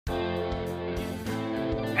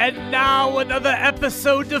And now another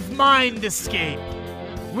episode of Mind Escape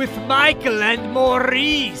with Michael and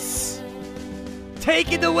Maurice.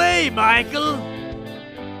 Take it away, Michael.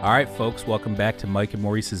 All right, folks, welcome back to Mike and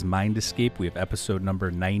Maurice's Mind Escape. We have episode number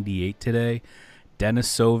 98 today,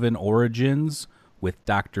 Denisovan Origins with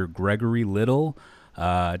Dr. Gregory Little.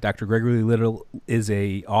 Dr. Gregory Little is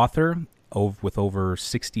an author with over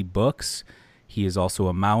 60 books. He is also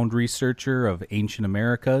a mound researcher of ancient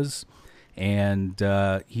Americas, and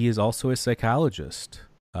he is also a psychologist.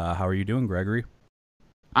 How are you doing, Gregory?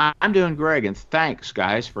 I'm doing great, and thanks,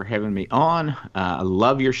 guys, for having me on. I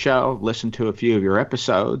love your show, listened to a few of your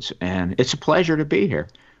episodes, and it's a pleasure to be here.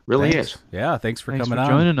 Really Thanks. is. Yeah, thanks for coming on.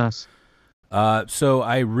 Joining us. So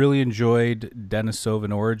I really enjoyed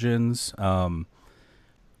Denisovan Origins.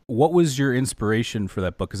 What was your inspiration for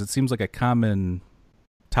that book? Because it seems like a common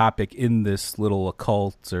topic in this little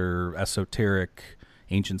occult or esoteric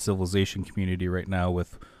ancient civilization community right now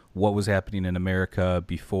with what was happening in America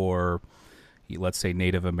before, let's say,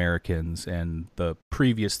 Native Americans. And the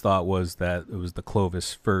previous thought was that it was the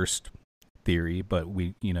Clovis first theory, but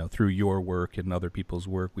we, through your work and other people's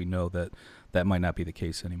work, we know that that might not be the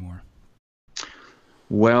case anymore.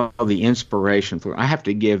 Well, the inspiration for I have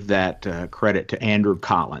to give that credit to Andrew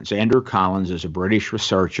Collins. Andrew Collins is a British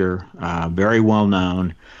researcher, very well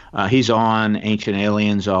known. He's on Ancient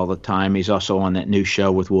Aliens all the time. He's also on that new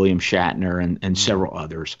show with William Shatner and several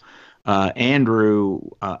others. Andrew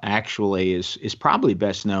actually is probably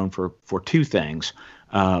best known for two things.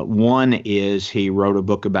 One is he wrote a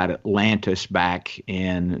book about Atlantis back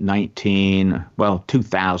in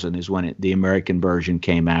 2000 is when the American version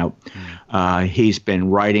came out. He's been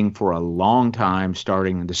writing for a long time,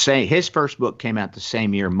 starting his first book came out the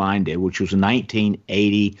same year mine did, which was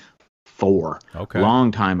 1984. Okay.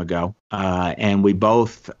 Long time ago. And we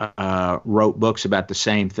both wrote books about the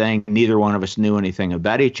same thing. Neither one of us knew anything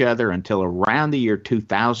about each other until around the year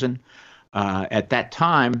 2000. At that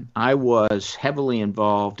time, I was heavily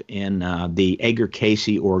involved in the Edgar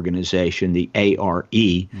Cayce organization, the ARE,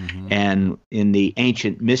 and in the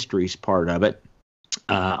Ancient Mysteries part of it,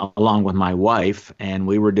 along with my wife. And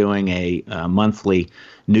we were doing a monthly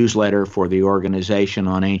newsletter for the organization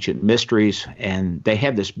on ancient mysteries. And they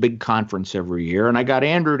have this big conference every year. And I got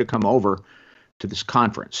Andrew to come over to this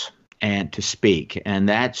conference and to speak. And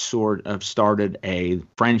that sort of started a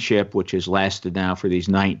friendship which has lasted now for these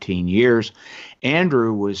 19 years.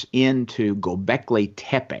 Andrew was into Göbekli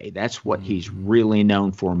Tepe. That's what he's really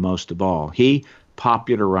known for most of all. He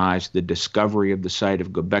popularized the discovery of the site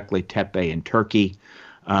of Göbekli Tepe in Turkey.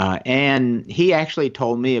 And he actually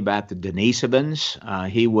told me about the Denisovans.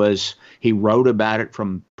 He wrote about it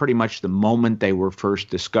from pretty much the moment they were first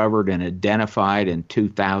discovered and identified in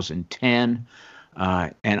 2010.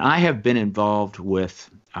 And I have been involved with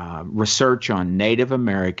research on Native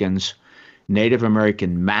Americans, Native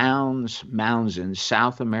American mounds in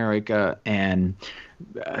South America, and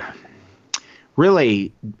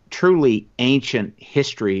really, truly ancient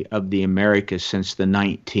history of the Americas since the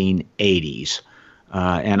 1980s.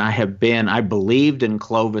 And I believed in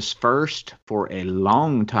Clovis first for a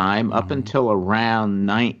long time, up until around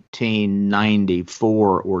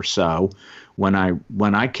 1994 or so, when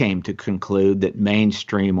I came to conclude that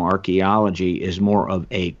mainstream archaeology is more of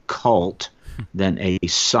a cult than a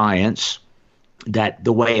science, that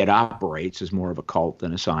the way it operates is more of a cult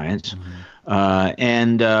than a science.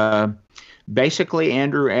 Basically,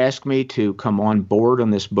 Andrew asked me to come on board on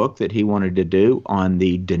this book that he wanted to do on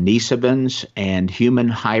the Denisovans and human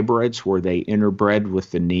hybrids, where they interbred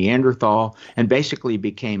with the Neanderthal and basically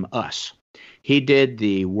became us. He did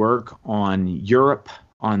the work on Europe,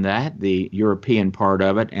 on that, the European part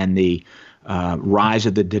of it, and the rise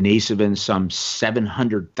of the Denisovans some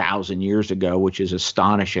 700,000 years ago, which is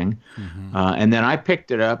astonishing. And then I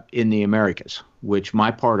picked it up in the Americas, which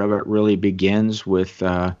my part of it really begins with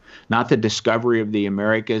not the discovery of the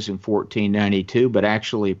Americas in 1492, but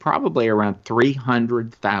actually probably around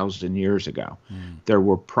 300,000 years ago. There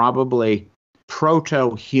were probably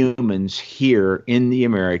proto-humans here in the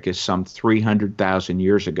Americas some 300,000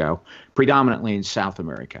 years ago, predominantly in South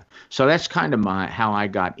America. So that's kind of how I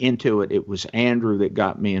got into it. It was Andrew that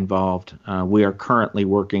got me involved. We are currently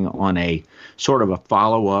working on a sort of a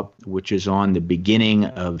follow-up, which is on the beginning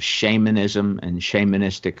of shamanism and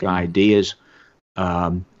shamanistic ideas.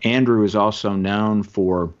 Andrew is also known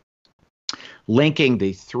for linking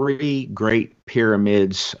the three great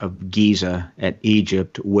pyramids of Giza at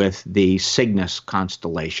Egypt with the Cygnus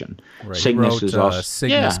constellation. Right. Cygnus is also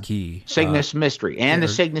Cygnus Key. Cygnus Mystery and the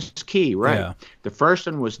Cygnus Key, right? Yeah. The first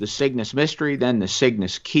one was the Cygnus Mystery, then the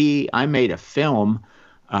Cygnus Key. I made a film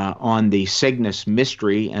on the Cygnus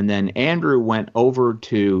mystery. And then Andrew went over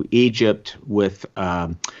to Egypt with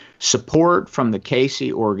support from the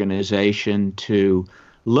Casey organization to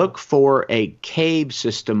look for a cave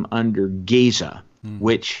system under Giza,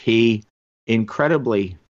 which he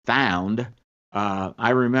incredibly found. I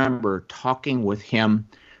remember talking with him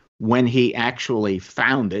when he actually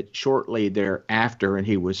found it shortly thereafter, and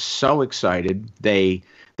he was so excited. They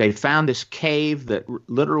found this cave that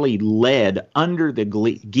literally led under the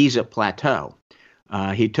Giza Plateau.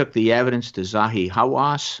 He took the evidence to Zahi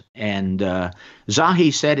Hawass, and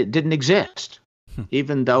Zahi said it didn't exist,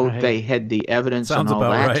 even though they had the evidence. Sounds and all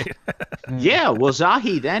about that. right. Yeah, well,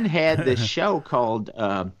 Zahi then had this show called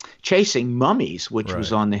Chasing Mummies, which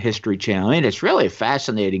was on the History Channel. And it's really a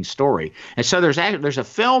fascinating story. And so there's a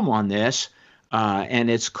film on this, and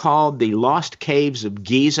it's called The Lost Caves of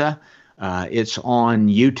Giza. It's on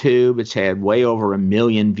YouTube. It's had way over 1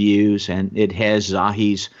 million views, and it has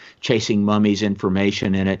Zahi's Chasing Mummies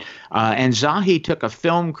information in it. And Zahi took a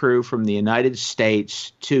film crew from the United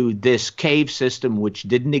States to this cave system, which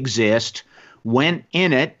didn't exist, went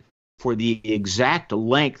in it for the exact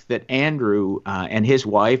length that Andrew and his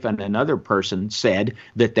wife and another person said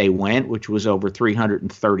that they went, which was over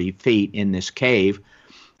 330 feet in this cave.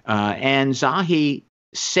 And Zahi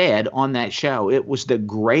said on that show it was the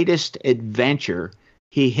greatest adventure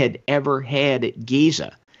he had ever had at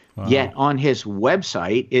Giza. Wow. Yet on his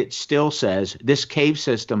website, it still says this cave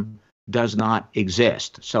system does not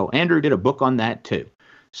exist. So Andrew did a book on that too.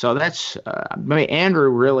 So that's, Andrew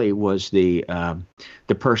really was the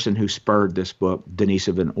person who spurred this book,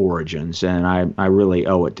 Denisovan Origins, and I really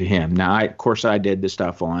owe it to him. Now, of course, I did the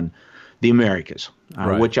stuff on the Americas,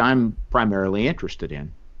 which I'm primarily interested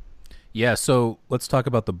in. Yeah, so let's talk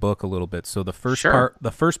about the book a little bit. So the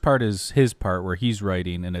first part is his part where he's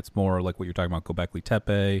writing, and it's more like what you're talking about, Göbekli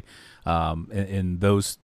Tepe, and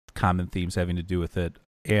those common themes having to do with it.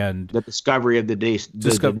 And the discovery of the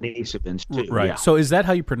Denisovans too. Right. Yeah. So is that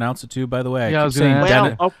how you pronounce it too, by the way? I was saying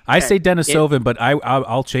I say Denisovan, but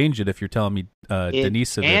I'll change it if you're telling me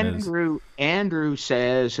Denisovan Andrew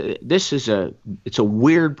says it's a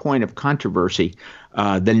weird point of controversy.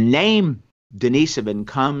 The name Denisovan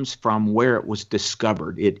comes from where it was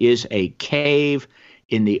discovered. It is a cave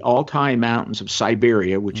in the Altai Mountains of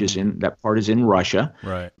Siberia, which is that part is in Russia.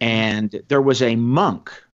 Right. And there was a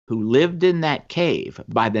monk who lived in that cave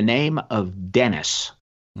by the name of Denis.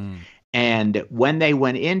 And when they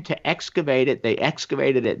went in to excavate it, they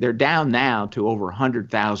excavated it. They're down now to over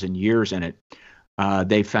 100,000 years in it.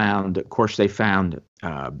 They found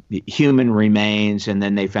human remains, and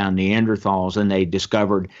then they found Neanderthals, and they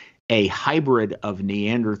discovered a hybrid of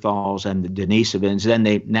Neanderthals and the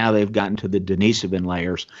Denisovans. Now they've gotten to the Denisovan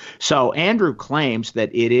layers. So Andrew claims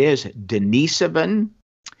that it is Denisovan.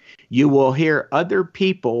 You will hear other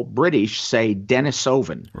people, British, say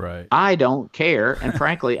Denisovan. Right. I don't care, and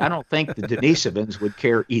frankly, I don't think the Denisovans would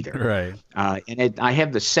care either. Right. I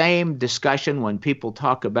have the same discussion when people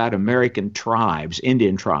talk about American tribes,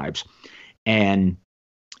 Indian tribes, and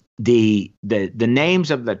the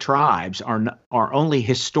names of the tribes are only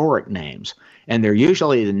historic names, and they're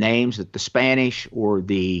usually the names that the Spanish or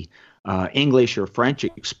the English or French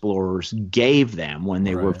explorers gave them when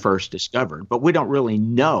they were first discovered. But we don't really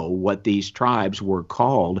know what these tribes were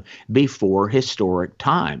called before historic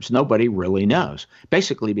times. Nobody really knows,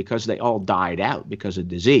 basically because they all died out because of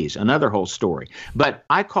disease. Another whole story. But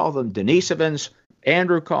I call them Denisovans.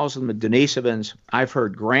 Andrew calls them the Denisovans. I've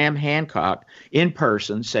heard Graham Hancock in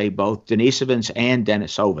person say both Denisovans and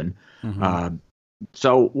Denisovan.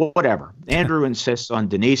 So whatever. Andrew insists on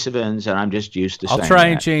Denisovans, and I'm just used to saying I'll try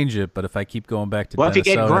and that. change it, but if I keep going back to if you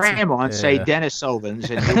get Denisovans, Graham on, say Denisovans.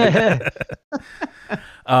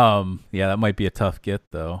 Yeah, that might be a tough get,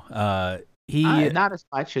 though. Not as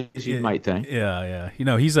much as you might think. Yeah. You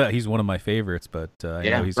know, he's one of my favorites, but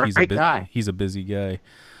he's a guy. He's a busy guy.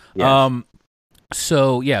 Yes.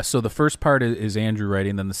 So the first part is Andrew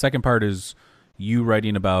writing, then the second part is you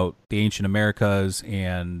writing about the ancient Americas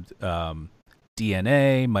and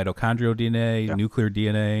DNA, mitochondrial DNA, nuclear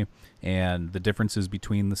DNA, and the differences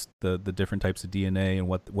between the different types of DNA and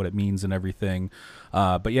what it means and everything.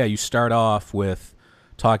 But yeah, you start off with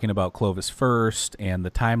talking about Clovis first and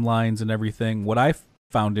the timelines and everything. What I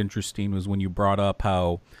found interesting was when you brought up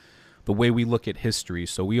how the way we look at history,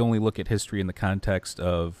 so we only look at history in the context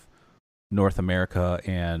of North America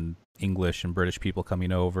and English and British people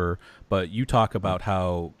coming over, but you talk about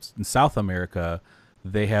how in South America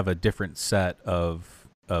they have a different set of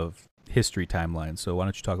history timelines. So why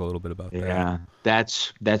don't you talk a little bit about that? Yeah,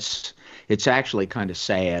 it's actually kind of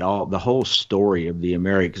sad. The whole story of the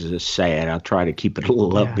Americas is sad. I'll try to keep it a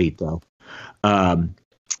little upbeat though.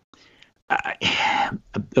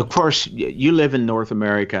 Of course, you live in North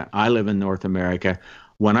America. I live in North America.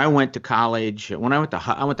 When I went to college, I went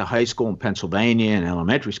to high school in Pennsylvania and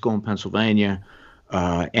elementary school in Pennsylvania,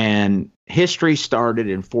 and history started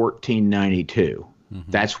in 1492. Mm-hmm.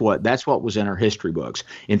 That's what was in our history books.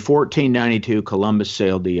 In 1492, Columbus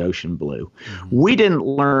sailed the ocean blue. Mm-hmm. We didn't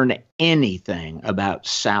learn anything about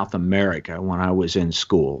South America when I was in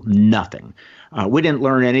school. Nothing. We didn't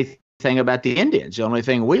learn anything about the Indians. The only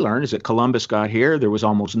thing we learned is that Columbus got here. There was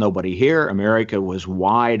almost nobody here. America was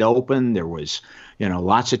wide open. There was,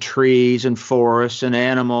 lots of trees and forests and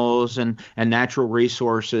animals and natural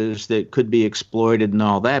resources that could be exploited and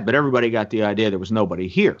all that. But everybody got the idea there was nobody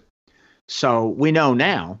here. So we know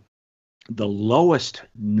now the lowest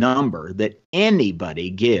number that anybody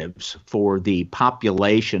gives for the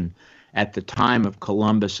population at the time of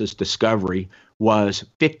Columbus's discovery was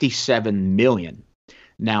 57 million.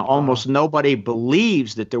 Now, almost nobody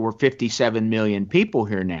believes that there were 57 million people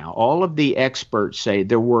here now. All of the experts say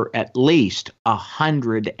there were at least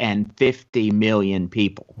 150 million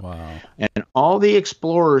people. Wow. And all the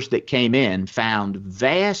explorers that came in found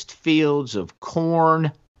vast fields of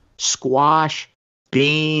corn, squash,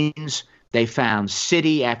 beans. They found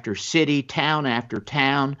city after city, town after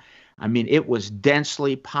town. I mean, it was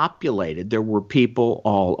densely populated. There were people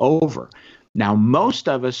all over. Now, most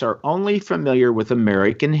of us are only familiar with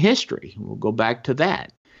American history. We'll go back to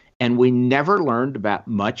that. And we never learned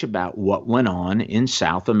much about what went on in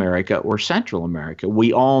South America or Central America.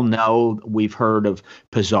 We all know, we've heard of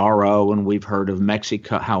Pizarro and we've heard of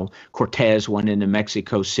Mexico, how Cortez went into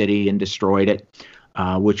Mexico City and destroyed it,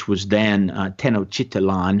 which was then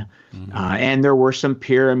Tenochtitlan. Mm-hmm. And there were some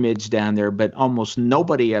pyramids down there, but almost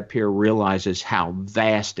nobody up here realizes how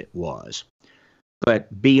vast it was.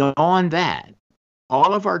 But beyond that,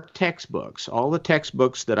 all of our textbooks, all the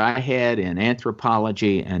textbooks that I had in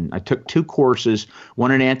anthropology, and I took 2 courses,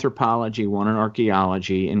 one in anthropology, one in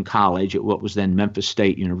archaeology in college at what was then Memphis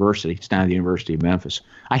State University. It's now the University of Memphis.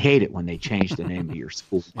 I hate it when they change the name of your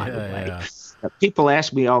school, by the way. Yeah. People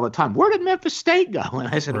ask me all the time, where did Memphis State go? And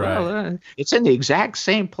I said, well, it's in the exact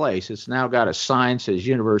same place. It's now got a sign that says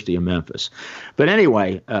University of Memphis. But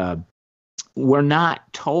anyway, we're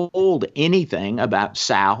not told anything about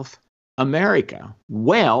South America.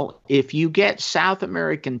 Well, if you get South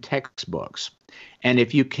American textbooks, and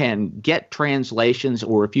if you can get translations,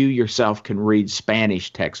 or if you yourself can read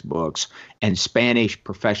Spanish textbooks and Spanish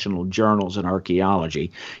professional journals in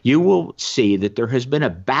archaeology, you will see that there has been a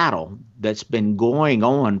battle that's been going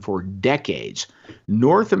on for decades.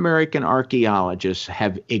 North American archaeologists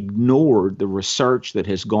have ignored the research that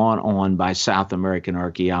has gone on by South American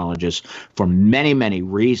archaeologists for many, many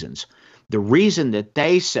reasons. The reason that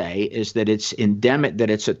they say is that it's endemic, that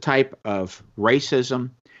it's a type of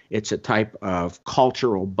racism, it's a type of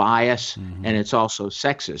cultural bias, and it's also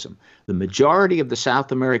sexism. The majority of the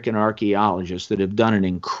South American archaeologists that have done an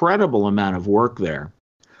incredible amount of work there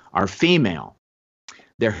are female.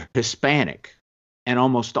 They're Hispanic, and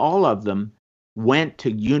almost all of them went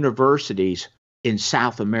to universities in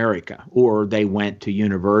South America, or they went to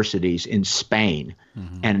universities in Spain.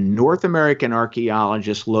 And North American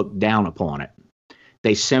archaeologists look down upon it.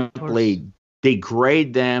 They simply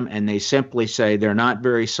degrade them, and they simply say they're not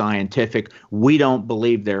very scientific. We don't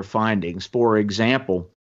believe their findings. For example,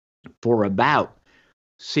 from the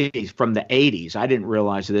 80s, I didn't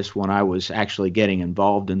realize this when I was actually getting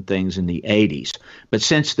involved in things in the 80s, but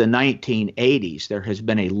since the 1980s, there has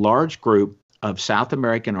been a large group of South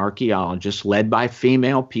American archaeologists led by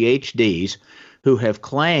female PhDs who have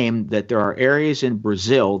claimed that there are areas in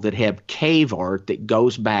Brazil that have cave art that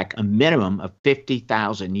goes back a minimum of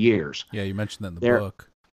 50,000 years. Yeah, you mentioned that in the book.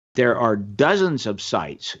 There are dozens of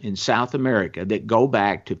sites in South America that go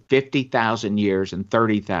back to 50,000 years and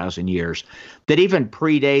 30,000 years that even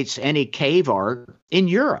predates any cave art in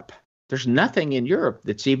Europe. There's nothing in Europe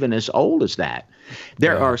that's even as old as that.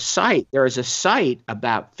 There is a site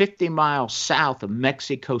about 50 miles south of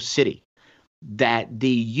Mexico City that the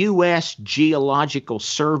U.S. Geological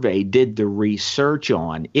Survey did the research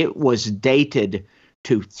on. It was dated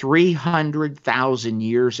to 300,000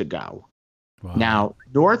 years ago. Wow. Now,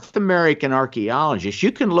 North American archaeologists,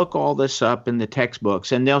 you can look all this up in the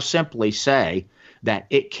textbooks, and they'll simply say that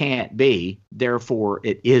it can't be, therefore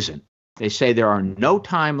it isn't. They say there are no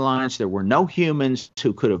timelines, there were no humans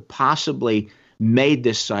who could have possibly made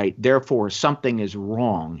this site, therefore something is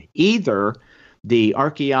wrong. Either the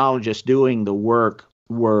archaeologists doing the work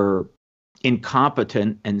were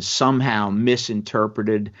incompetent and somehow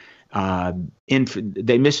misinterpreted,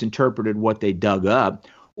 they misinterpreted what they dug up,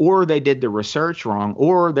 or they did the research wrong,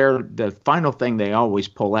 or the final thing they always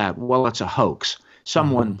pull out, well, it's a hoax.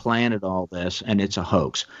 Someone planted all this, and it's a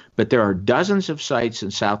hoax. But there are dozens of sites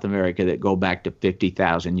in South America that go back to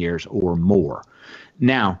 50,000 years or more.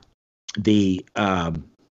 Now, the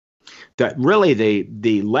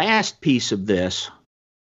last piece of this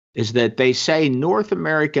is that they say North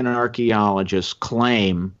American archaeologists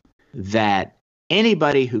claim that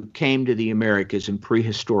anybody who came to the Americas in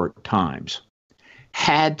prehistoric times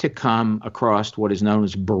had to come across what is known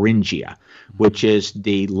as Beringia, which is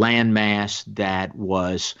the landmass that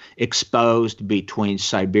was exposed between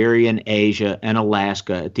Siberian Asia and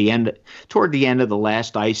Alaska toward the end of the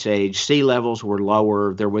last ice age. Sea levels were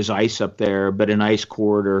lower. There was ice up there, but an ice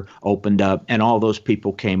corridor opened up, and all those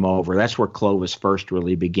people came over. That's where Clovis first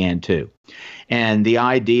really began too. And the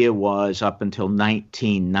idea was up until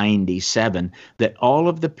 1997 that all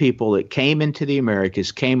of the people that came into the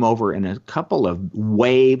Americas came over in a couple of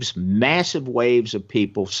waves, massive waves of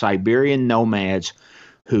people, Siberian nomads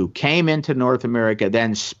who came into North America,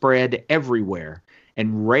 then spread everywhere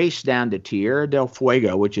and raced down to Tierra del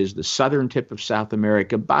Fuego, which is the southern tip of South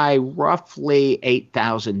America, by roughly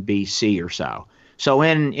 8,000 BC or so. So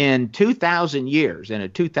in 2,000 years, in a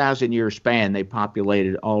 2,000-year span, they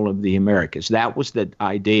populated all of the Americas. That was the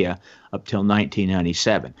idea up till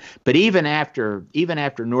 1997. But even after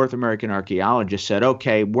North American archaeologists said,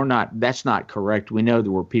 okay, that's not correct. We know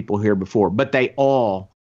there were people here before, but they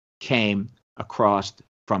all came across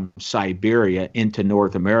from Siberia into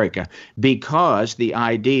North America, because the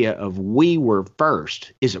idea of we were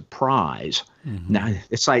first is a prize. Now,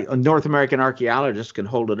 it's like a North American archaeologist can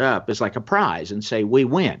hold it up as like a prize and say, we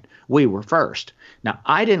win, we were first. Now,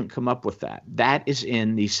 I didn't come up with that. That is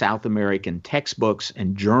in the South American textbooks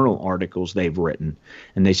and journal articles they've written.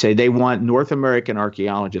 And they say they want North American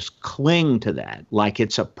archaeologists cling to that like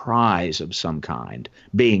it's a prize of some kind,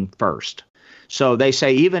 being first. So they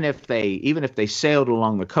say even if they sailed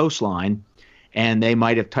along the coastline and they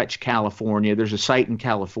might have touched California, there's a site in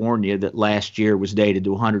California that last year was dated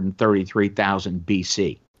to 133,000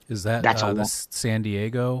 BC. Is that the San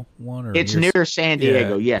Diego one? Or it's near San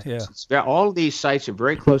Diego, yes. Yeah. All of these sites are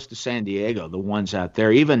very close to San Diego, the ones out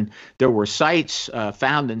there. Even there were sites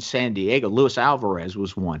found in San Diego. Luis Alvarez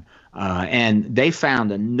was one. And they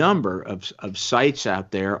found a number of sites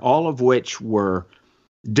out there, all of which were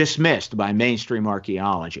dismissed by mainstream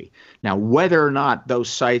archaeology. Now, whether or not those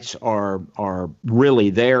sites are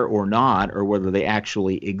really there or not, or whether they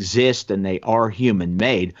actually exist and they are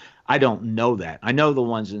human-made, I don't know that. I know the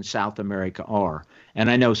ones in South America are.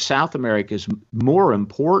 And I know South America is more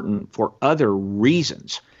important for other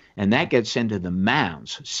reasons. And that gets into the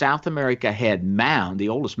mounds. South America had the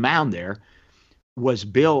oldest mound there was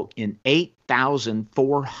built in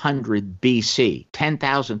 8,400 BC,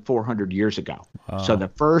 10,400 years ago. Wow. So the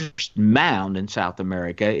first mound in South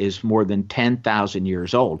America is more than 10,000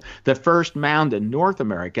 years old. The first mound in North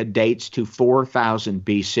America dates to 4,000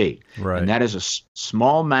 BC. Right. And that is a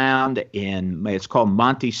small mound it's called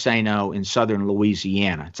Monte Sano in southern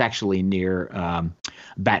Louisiana. It's actually near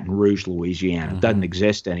Baton Rouge, Louisiana. It doesn't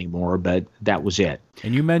exist anymore, but that was it.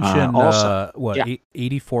 And you mentioned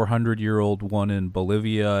 8,400-year-old one in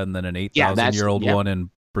Bolivia, and then an 8,000-year-old one in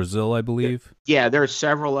Brazil, I believe. Yeah, there are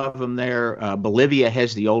several of them there. Bolivia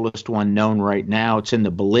has the oldest one known right now. It's in the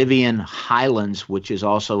Bolivian highlands, which is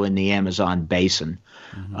also in the Amazon basin.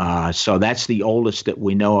 So that's the oldest that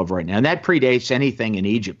we know of right now. And that predates anything in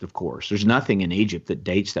Egypt, of course. There's nothing in Egypt that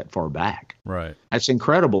dates that far back. Right. That's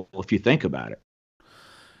incredible if you think about it.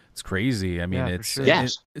 It's crazy. I mean, it's sure.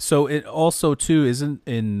 Yes. So it also too isn't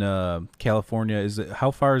in California.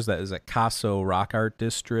 How far is that? Is that Caso Rock Art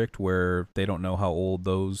District, where they don't know how old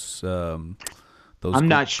those? I'm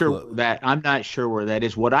not sure where that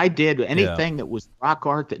is. What I did, anything that was rock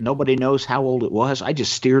art that nobody knows how old it was, I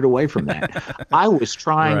just steered away from that. I was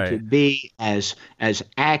trying to be as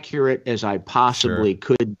accurate as I possibly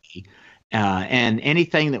could be. And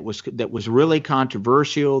anything that was really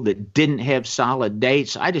controversial, that didn't have solid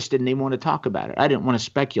dates, I just didn't even want to talk about it. I didn't want to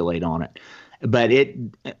speculate on it. But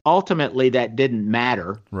ultimately that didn't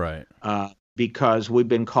matter, right? Because we've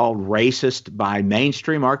been called racist by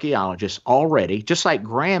mainstream archaeologists already, just like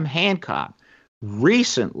Graham Hancock.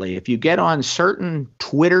 Recently, if you get on certain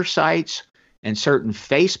Twitter sites and certain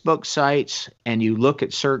Facebook sites and you look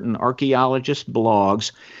at certain archaeologist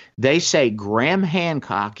blogs, they say Graham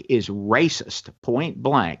Hancock is racist, point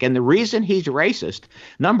blank. And the reason he's racist,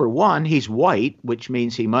 number one, he's white, which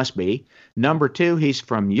means he must be. Number two, he's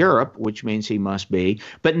from Europe, which means he must be.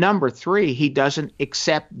 But number three, he doesn't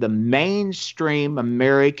accept the mainstream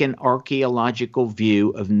American archaeological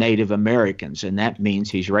view of Native Americans, and that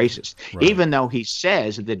means he's racist. Right. Even though he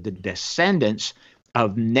says that the descendants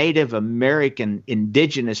of Native American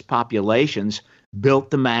indigenous populations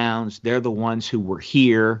built the mounds. They're the ones who were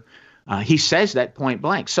here. He says that point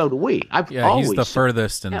blank. So do we. He's the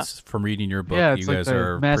furthest, and from reading your book, it's you like guys a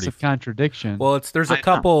are massive pretty contradiction. Well, there's a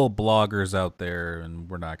couple bloggers out there, and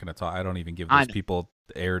we're not going to talk. I don't even give those people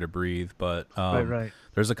air to breathe, but right.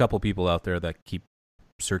 There's a couple people out there that keep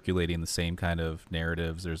circulating the same kind of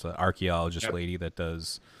narratives. There's an archaeologist lady that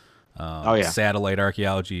does satellite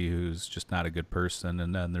archaeology who's just not a good person,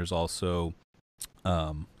 and then there's also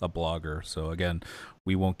a blogger. So again,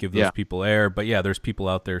 we won't give those people air, but there's people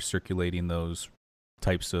out there circulating those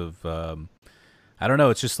types of I don't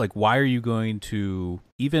know, it's just like, why are you going to,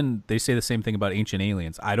 even they say the same thing about ancient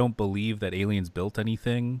aliens. I don't believe that aliens built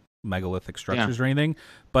anything, megalithic structures or anything,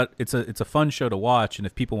 but it's a fun show to watch, and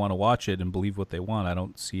if people want to watch it and believe what they want, I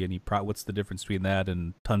don't see any what's the difference between that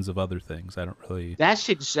and tons of other things? I don't really. That's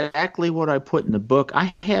exactly what I put in the book.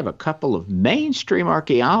 I have a couple of mainstream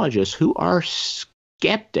archaeologists who are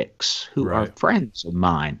skeptics, who are friends of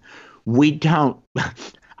mine.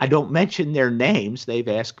 I don't mention their names. They've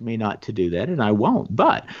asked me not to do that, and I won't.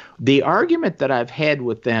 But the argument that I've had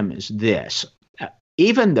with them is this.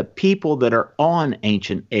 Even the people that are on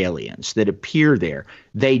Ancient Aliens that appear there,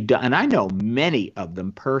 and I know many of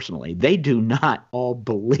them personally, they do not all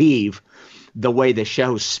believe the way the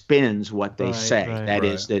show spins what they say. That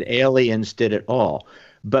is, that aliens did it all.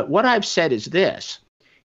 But what I've said is this.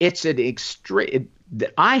 It's an extreme.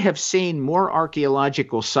 I have seen more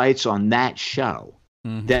archaeological sites on that show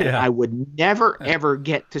that I would never, ever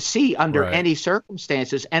get to see under any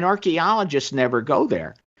circumstances, and archaeologists never go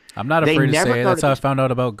there. I'm not afraid to say that's how I found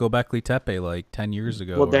out about Göbekli Tepe like 10 years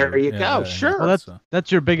ago. Well, there you go. Sure. Well,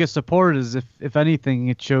 that's your biggest support is if anything,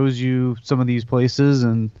 it shows you some of these places,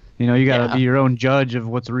 and you got to be your own judge of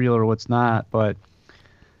what's real or what's not. But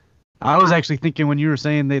I was actually thinking when you were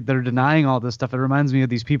saying they're denying all this stuff, it reminds me of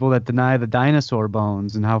these people that deny the dinosaur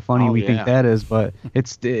bones and how funny we think that is. But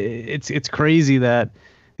it's crazy that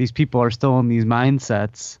these people are still in these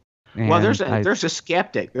mindsets. Well, there's a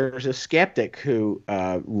skeptic. There's a skeptic who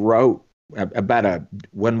wrote about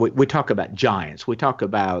when we talk about giants, we talk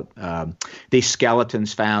about these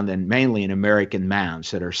skeletons found mainly in American mounds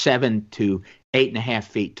that are 7 to 8.5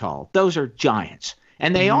 feet tall. Those are giants.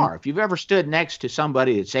 And they are. If you've ever stood next to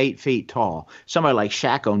somebody that's 8 feet tall, somebody like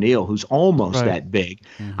Shaq O'Neal, who's almost that big,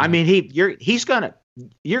 I mean, you're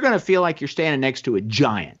gonna feel like you're standing next to a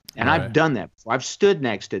giant. And I've done that before. I've stood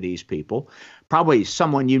next to these people. Probably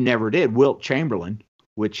someone you never did, Wilt Chamberlain,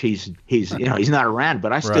 which he's he's not around,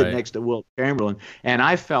 but I stood next to Wilt Chamberlain, and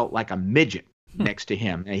I felt like a midget next to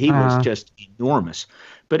him. And he was just enormous.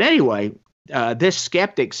 But anyway, this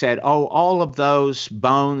skeptic said, all of those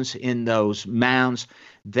bones in those mounds,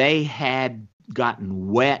 they had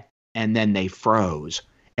gotten wet and then they froze.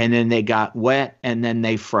 And then they got wet and then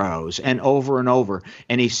they froze, and over.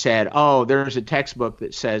 And he said, there's a textbook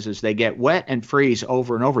that says as they get wet and freeze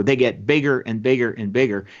over and over, they get bigger and bigger and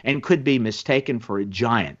bigger and could be mistaken for a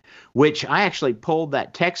giant, which I actually pulled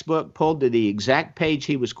to the exact page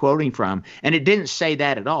he was quoting from. And it didn't say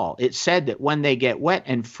that at all. It said that when they get wet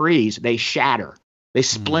and freeze, they shatter. They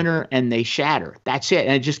splinter and they shatter. That's it.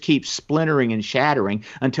 And it just keeps splintering and shattering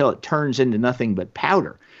until it turns into nothing but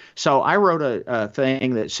powder. So I wrote a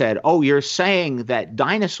thing that said, you're saying that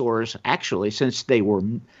dinosaurs actually, since they were,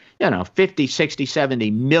 50, 60,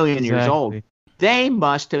 70 million years old, they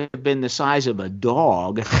must have been the size of a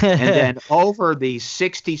dog. And then over these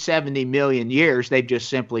 60, 70 million years, they've just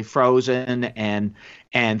simply frozen and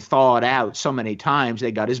thawed out so many times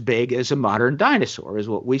they got as big as a modern dinosaur, is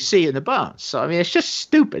what we see in the bones. So, I mean, it's just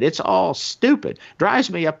stupid. It's all stupid. Drives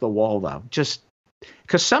me up the wall, though, just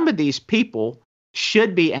because some of these people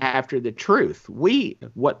should be after the truth.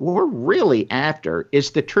 What we're really after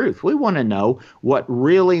is the truth. We want to know what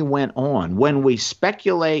really went on. When we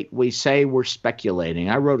speculate, we say we're speculating.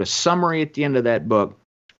 I wrote a summary at the end of that book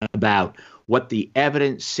about what the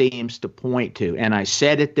evidence seems to point to. And I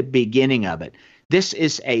said at the beginning of it, this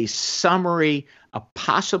is a summary, a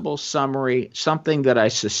possible summary, something that I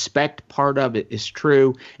suspect part of it is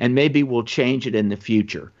true, and maybe we'll change it in the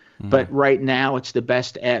future. But right now, it's the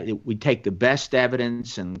best. We take the best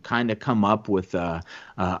evidence and kind of come up with a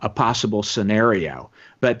possible scenario.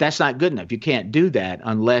 But that's not good enough. You can't do that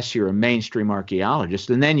unless you're a mainstream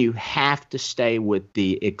archaeologist, and then you have to stay with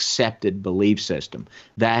the accepted belief system.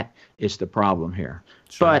 That is the problem here.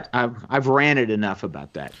 Sure. But I've ranted enough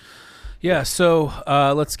about that. Yeah. So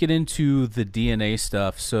let's get into the DNA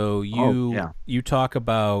stuff. So you talk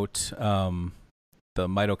about the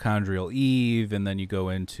mitochondrial Eve, and then you go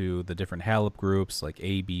into the different halop groups like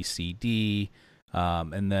A, B, C, D,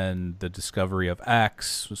 and then the discovery of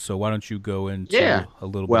X. So why don't you go into a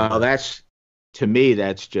little bit? Well, to me,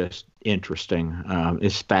 that's just interesting.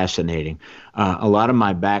 It's fascinating. A lot of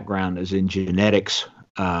my background is in genetics,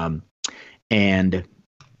 and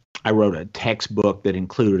I wrote a textbook that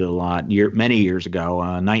included a lot many years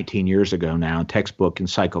ago, 19 years ago now, a textbook in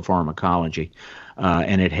psychopharmacology,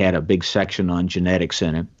 and it had a big section on genetics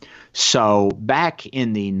in it. So back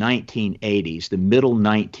in the 1980s, the middle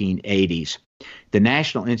 1980s, the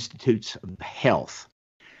National Institutes of Health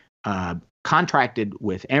contracted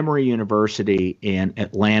with Emory University in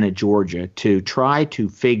Atlanta, Georgia, to try to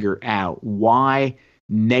figure out why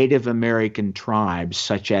Native American tribes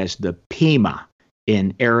such as the Pima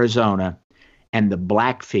in Arizona and the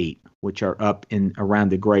Blackfeet, which are up in around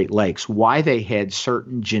the Great Lakes, why they had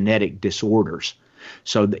certain genetic disorders.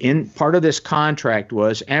 So in part of this contract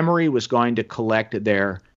was Emory was going to collect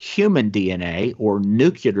their human DNA or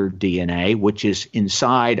nuclear DNA, which is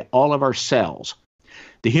inside all of our cells.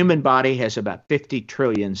 The human body has about 50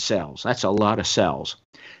 trillion cells. That's a lot of cells.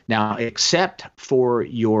 Now, except for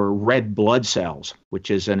your red blood cells,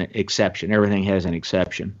 which is an exception, everything has an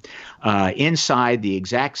exception. Inside the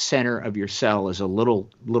exact center of your cell is a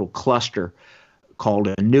little cluster called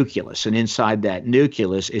a nucleus, and inside that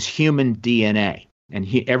nucleus is human DNA. And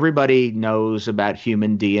everybody knows about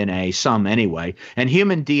human DNA, some anyway. And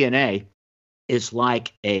human DNA is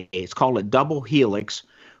like it's called a double helix,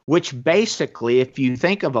 which basically, if you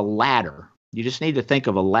think of a ladder, you just need to think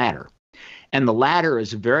of a ladder. And the ladder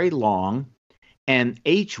is very long, and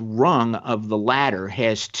each rung of the ladder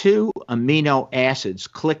has two amino acids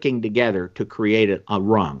clicking together to create a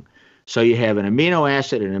rung. So you have an amino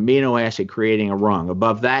acid creating a rung.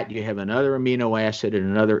 Above that, you have another amino acid and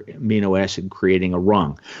another amino acid creating a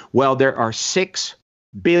rung. Well, there are 6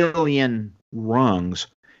 billion rungs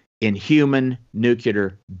in human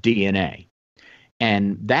nuclear DNA.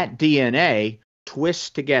 And that DNA twists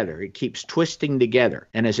together. It keeps twisting together.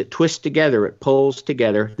 And as it twists together, it pulls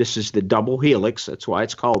together. This is the double helix. That's why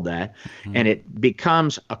it's called that. Mm-hmm. And it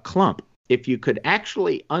becomes a clump. If you could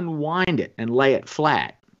actually unwind it and lay it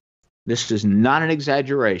flat, this is not an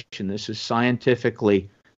exaggeration. This is scientifically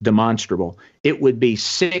demonstrable. It would be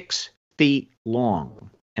 6 feet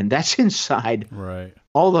long. And that's inside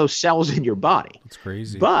all those cells in your body. That's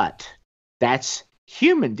crazy. But that's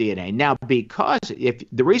human DNA. Now, because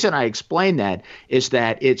the reason I explain that is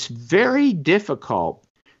that it's very difficult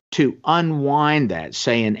to unwind that,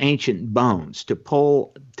 say in ancient bones,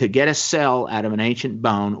 to get a cell out of an ancient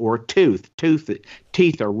bone or tooth.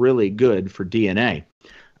 Teeth are really good for DNA.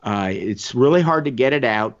 It's really hard to get it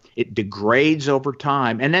out. It degrades over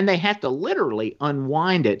time. And then they have to literally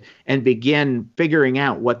unwind it and begin figuring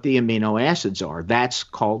out what the amino acids are. That's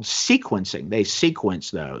called sequencing. They sequence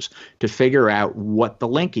those to figure out what the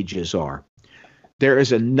linkages are. There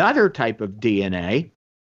is another type of DNA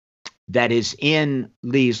that is in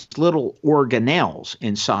these little organelles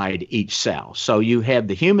inside each cell. So you have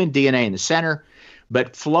the human DNA in the center,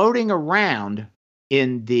 but floating around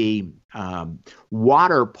in the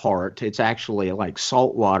water part, it's actually like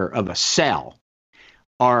salt water of a cell,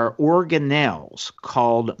 are organelles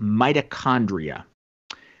called mitochondria.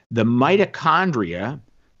 The mitochondria,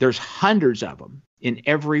 there's hundreds of them in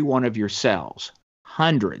every one of your cells.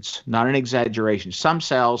 Hundreds, not an exaggeration. Some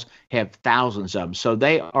cells have thousands of them, so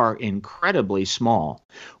they are incredibly small.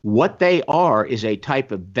 What they are is a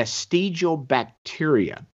type of vestigial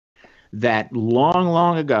bacteria that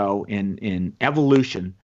long ago in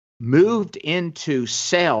evolution moved into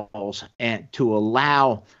cells and to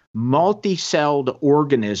allow multi-celled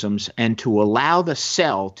organisms and to allow the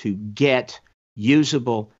cell to get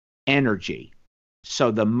usable energy.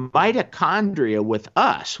 So the mitochondria with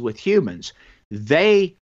us, with humans,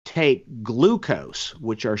 they take glucose,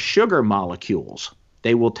 which are sugar molecules.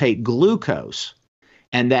 They will take glucose,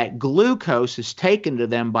 and that glucose is taken to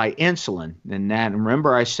them by insulin. And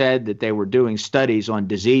remember I said that they were doing studies on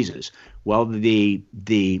diseases. Well, the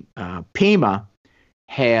Pima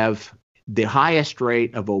have the highest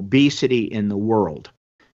rate of obesity in the world.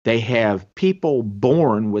 They have people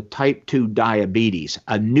born with type 2 diabetes,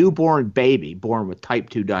 a newborn baby born with type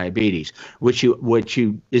 2 diabetes,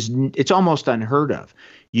 it's almost unheard of.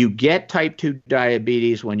 You get type 2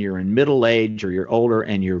 diabetes when you're in middle age or you're older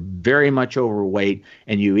and you're very much overweight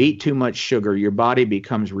and you eat too much sugar. Your body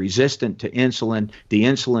becomes resistant to insulin. The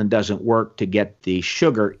insulin doesn't work to get the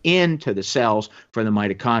sugar into the cells for the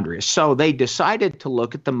mitochondria. So they decided to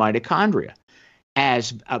look at the mitochondria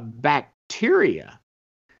as a bacteria.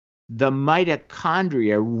 The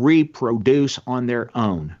mitochondria reproduce on their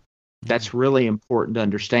own. That's really important to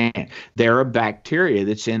understand. They're a bacteria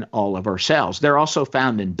that's in all of our cells. They're also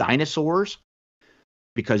found in dinosaurs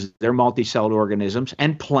because they're multicelled organisms,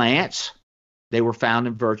 and plants, They were found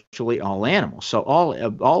in virtually all animals. So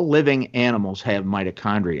all living animals have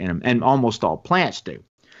mitochondria in them, and almost all plants do.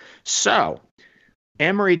 So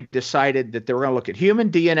Emory decided that they were going to look at human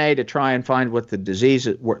DNA to try and find what the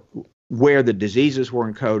diseases were, where the diseases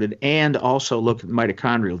were encoded, and also look at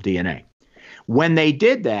mitochondrial DNA. When they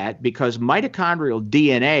did that, because mitochondrial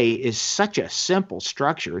DNA is such a simple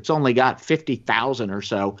structure, it's only got 50,000 or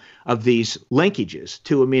so of these linkages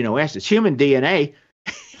to amino acids. Human DNA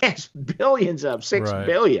has billions of 6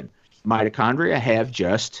 billion. Mitochondria have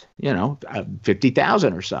just,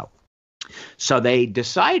 50,000 or so. So they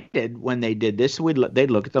decided when they did this,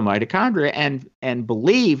 they'd look at the mitochondria and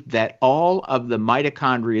believed that all of the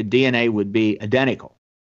mitochondria DNA would be identical.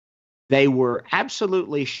 They were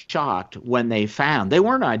absolutely shocked when they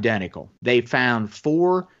weren't identical. They found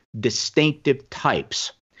 4 distinctive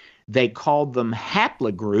types. They called them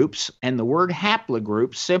haplogroups, and the word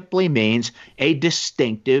haplogroup simply means a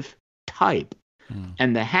distinctive type.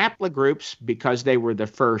 And the haplogroups, because they were the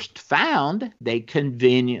first found, they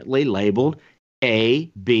conveniently labeled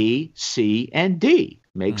A, B, C, and D.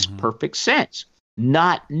 Makes perfect sense,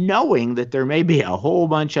 not knowing that there may be a whole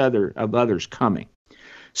bunch of others coming.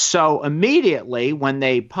 So immediately when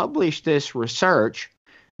they published this research,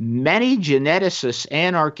 many geneticists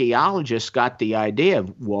and archaeologists got the idea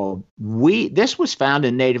of, this was found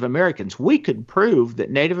in Native Americans. We could prove that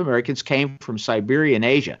Native Americans came from Siberia and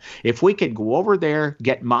Asia. If we could go over there,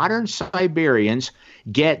 get modern Siberians,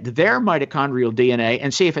 get their mitochondrial DNA,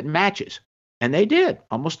 and see if it matches. And they did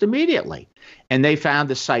almost immediately. And they found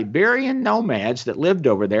the Siberian nomads that lived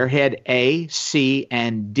over there had A, C,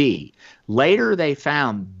 and D. Later, they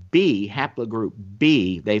found B, haplogroup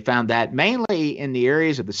B. They found that mainly in the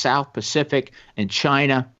areas of the South Pacific and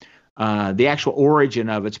China. The actual origin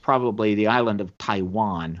of it's probably the island of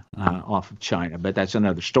Taiwan off of China, but that's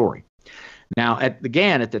another story. Now, at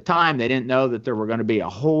the time, they didn't know that there were going to be a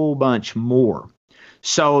whole bunch more.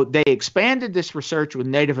 So they expanded this research with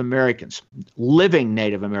Native Americans, living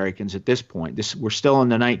Native Americans at this point. We're still in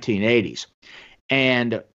the 1980s.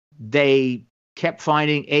 And they kept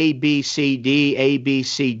finding A, B, C, D, A, B,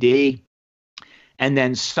 C, D. And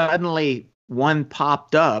then suddenly one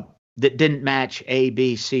popped up that didn't match A,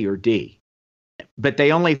 B, C, or D. But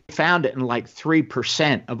they only found it in like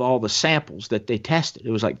 3% of all the samples that they tested.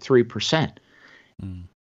 It was like 3%.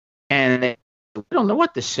 And we don't know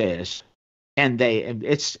what this is. And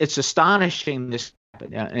it's astonishing, this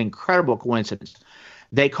happened, an incredible coincidence.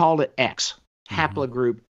 They called it X,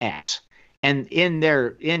 haplogroup X. And in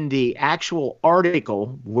the actual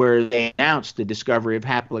article where they announced the discovery of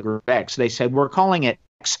haplogroup X, they said, we're calling it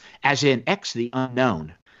X, as in X the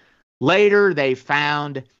unknown. Later, they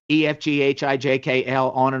found E, F, G, H, I, J, K,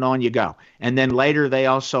 L, on and on you go. And then later, they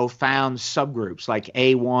also found subgroups like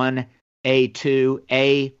A1,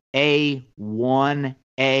 A2, A1,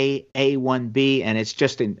 A1B, and it's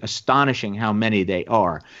just astonishing how many they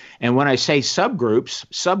are. And when I say subgroups,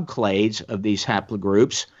 subclades of these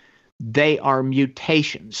haplogroups, they are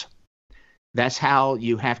mutations. That's how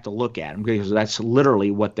you have to look at them, because that's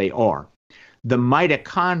literally what they are. The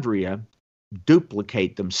mitochondria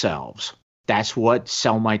duplicate themselves. That's what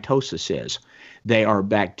cell mitosis is. They are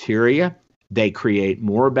bacteria. They create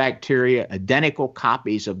more bacteria, identical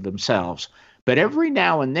copies of themselves. But every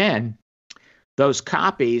now and then, those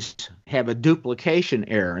copies have a duplication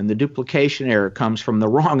error, and the duplication error comes from the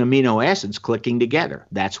wrong amino acids clicking together.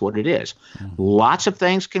 That's what it is. Lots of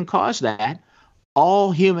things can cause that.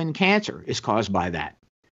 All human cancer is caused by that.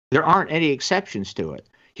 There aren't any exceptions to it.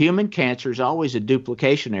 Human cancer is always a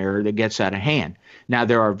duplication error that gets out of hand. Now,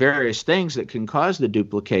 there are various things that can cause the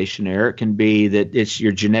duplication error. It can be that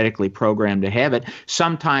you're genetically programmed to have it.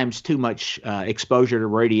 Sometimes too much exposure to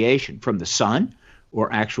radiation from the sun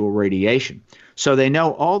or actual radiation. So they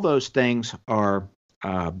know all those things are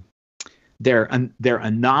they're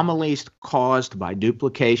anomalies caused by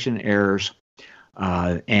duplication errors,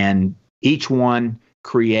 and each one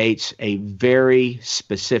creates a very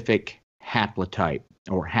specific haplotype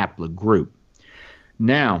or haplogroup.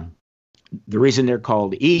 Now, the reason they're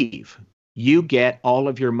called Eve, you get all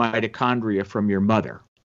of your mitochondria from your mother.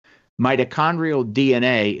 Mitochondrial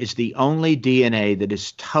DNA is the only DNA that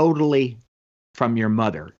is totally from your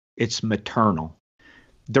mother. It's maternal.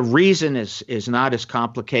 The reason is not as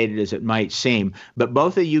complicated as it might seem, but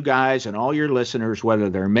both of you guys and all your listeners, whether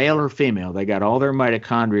they're male or female, they got all their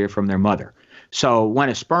mitochondria from their mother. So when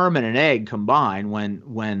a sperm and an egg combine,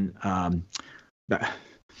 when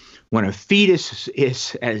a fetus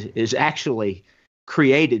is actually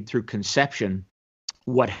created through conception,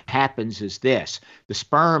 what happens is this: the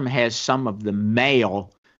sperm has some of the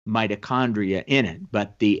male mitochondria in it,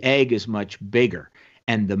 but the egg is much bigger.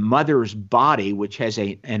 and the mother's body, which has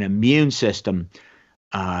an immune system,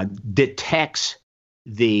 detects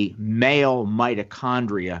the male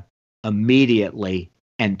mitochondria immediately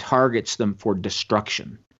and targets them for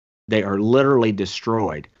destruction. They are literally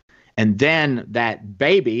destroyed. And then that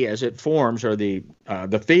baby, as it forms, or the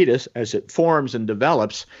fetus, as it forms and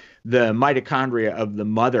develops, the mitochondria of the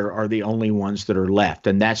mother are the only ones that are left.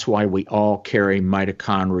 And that's why we all carry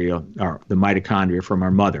mitochondria, or the mitochondria from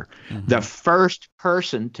our mother. Mm-hmm. The first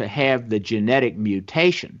person to have the genetic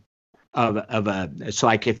mutation it's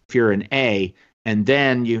like if you're an A, and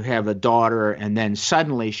then you have a daughter, and then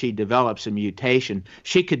suddenly she develops a mutation.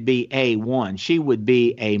 She could be A1. She would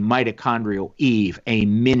be a mitochondrial Eve, a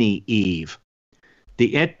mini Eve.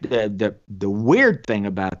 The weird thing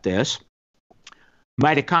about this,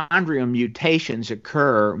 mitochondrial mutations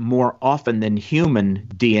occur more often than human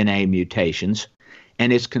DNA mutations,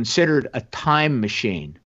 and it's considered a time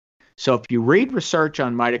machine. So if you read research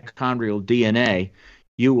on mitochondrial DNA,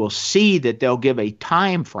 you will see that they'll give a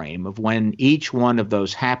time frame of when each one of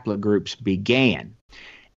those haplogroups began.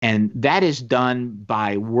 And that is done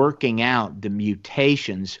by working out the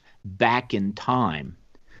mutations back in time.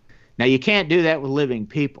 Now, you can't do that with living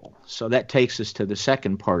people. So that takes us to the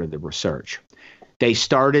second part of the research. They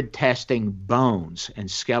started testing bones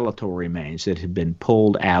and skeletal remains that had been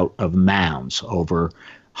pulled out of mounds over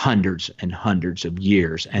hundreds and hundreds of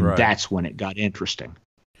years. And that's when it got interesting.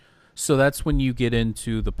 So that's when you get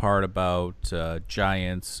into the part about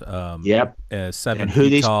giants, 7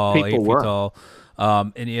 feet tall, 8 feet tall,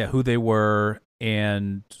 and who they were.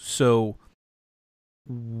 And so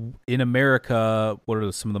in America, what are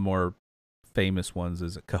some of the more famous ones?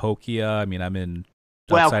 Is it Cahokia? I mean, I'm in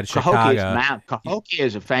outside of Chicago. Cahokia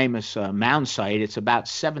is a famous mound site. It's about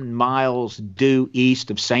 7 miles due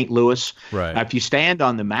east of St. Louis. Right. If you stand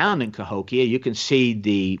on the mound in Cahokia, you can see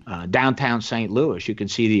the downtown St. Louis. You can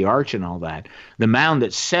see the arch and all that. The mound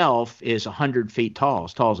itself is 100 feet tall,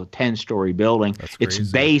 as a 10-story building. Its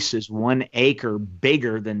base is 1 acre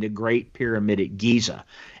bigger than the Great Pyramid at Giza.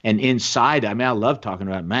 And inside, I love talking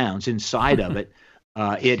about mounds. Inside of it,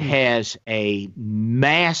 it has a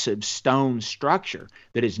massive stone structure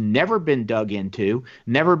that has never been dug into,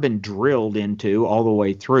 never been drilled into all the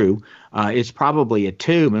way through. It's probably a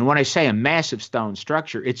tomb. And when I say a massive stone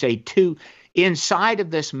structure, it's a tomb inside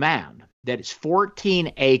of this mound that is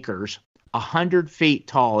 14 acres, 100 feet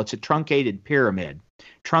tall. It's a truncated pyramid.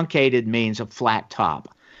 Truncated means a flat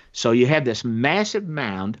top. So you have this massive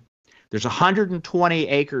mound. There's 120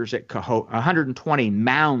 acres at 120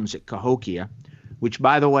 mounds at Cahokia, which,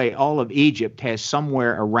 by the way, all of Egypt has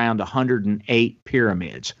somewhere around 108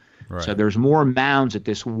 pyramids. Right. So there's more mounds at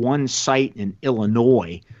this one site in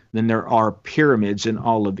Illinois than there are pyramids in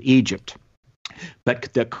all of Egypt.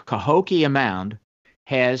 But the Cahokia mound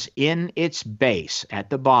has in its base,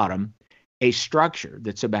 at the bottom, a structure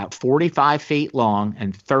that's about 45 feet long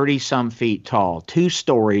and 30-some feet tall, 2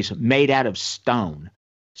 stories made out of stone.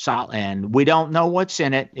 And we don't know what's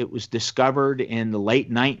in it. It was discovered in the late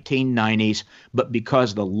 1990s, but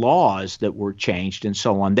because the laws that were changed and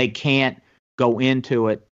so on, they can't go into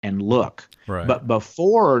it and look. Right. But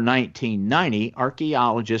before 1990,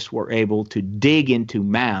 archaeologists were able to dig into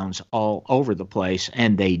mounds all over the place,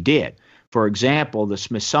 and they did. For example, the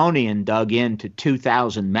Smithsonian dug into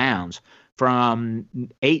 2,000 mounds from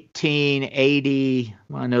 1880.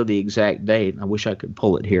 Well, I know the exact date. I wish I could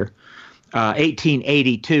pull it here.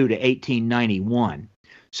 1882 to 1891.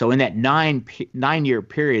 So in that nine-year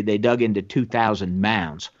period, they dug into 2,000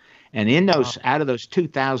 mounds. And in those, out of those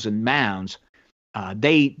 2,000 mounds,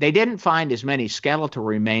 they didn't find as many skeletal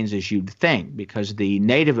remains as you'd think, because the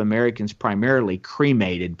Native Americans primarily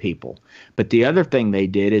cremated people. But the other thing they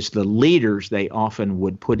did is the leaders they often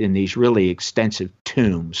would put in these really extensive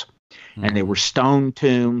tombs. And they were stone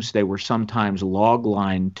tombs. They were sometimes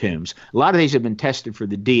log-lined tombs. A lot of these have been tested for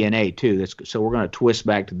the DNA, too. So we're going to twist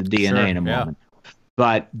back to the DNA in a moment.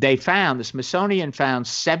 But the Smithsonian found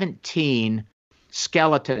 17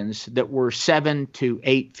 skeletons that were 7 to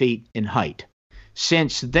 8 feet in height.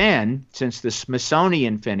 Since then, since the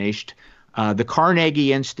Smithsonian finished, the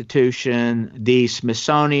Carnegie Institution, the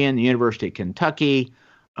Smithsonian, the University of Kentucky,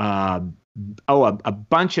 a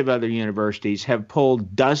bunch of other universities have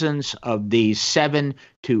pulled dozens of these 7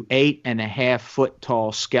 to 8.5 foot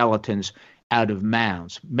tall skeletons out of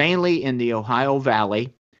mounds, mainly in the Ohio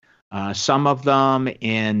Valley, some of them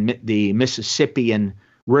in the Mississippian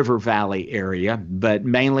River Valley area, but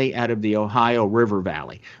mainly out of the Ohio River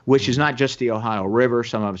Valley, which is not just the Ohio River.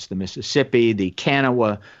 Some of it's the Mississippi, the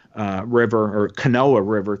Kanawha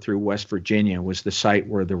River through West Virginia was the site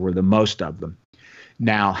where there were the most of them.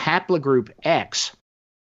 Now, haplogroup X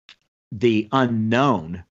the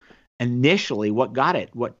unknown. Initially,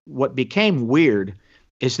 what became weird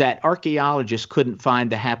is that archaeologists couldn't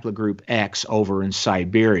find the haplogroup X over in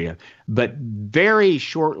Siberia. But very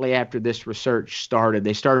shortly after this research started,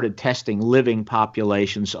 they started testing living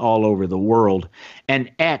populations all over the world,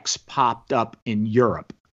 and X popped up in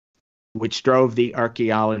Europe, which drove the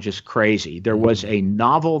archaeologists crazy. There was a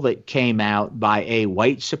novel that came out by a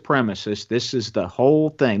white supremacist. This is the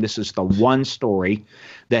whole thing. This is the one story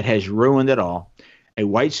that has ruined it all. A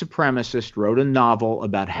white supremacist wrote a novel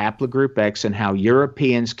about haplogroup X and how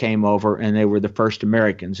Europeans came over and they were the first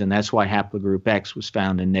Americans, and that's why haplogroup X was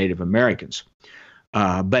found in Native Americans.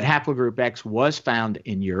 But haplogroup X was found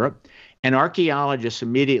in Europe, and archaeologists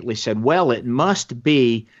immediately said, well, it must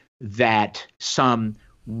be that some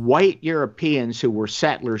white Europeans who were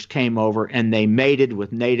settlers came over and they mated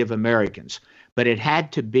with Native Americans. But it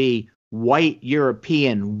had to be white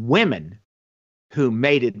European women who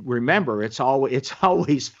mated. Remember, it's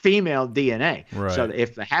always female DNA. Right. So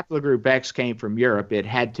if the haplogroup X came from Europe, it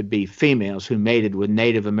had to be females who mated with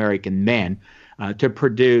Native American men to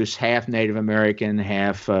produce half Native American,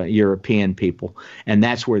 half European people. And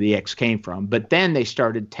that's where the X came from. But then they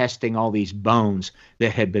started testing all these bones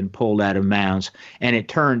that had been pulled out of mounds. And it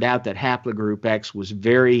turned out that haplogroup X was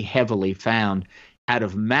very heavily found out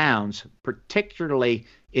of mounds, particularly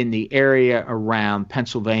in the area around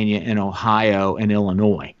Pennsylvania and Ohio and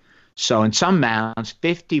Illinois. So in some mounds,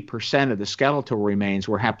 50% of the skeletal remains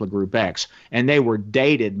were haplogroup X, and they were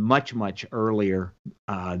dated much, much earlier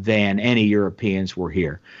than any Europeans were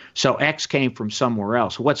here. So X came from somewhere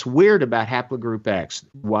else. What's weird about haplogroup X,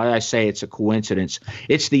 why I say it's a coincidence,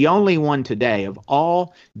 it's the only one today of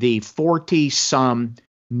all the 40-some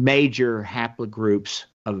major haplogroups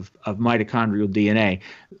of mitochondrial DNA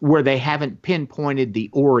where they haven't pinpointed the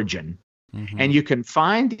origin. And you can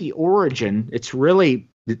find the origin.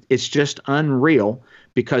 It's just unreal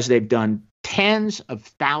because they've done tens of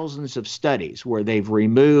thousands of studies where they've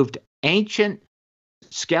removed ancient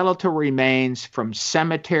skeletal remains from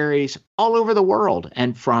cemeteries all over the world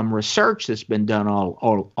and from research that's been done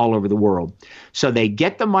all over the world. So they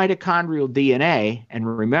get the mitochondrial DNA, and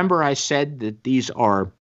remember I said that these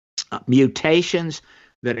are mutations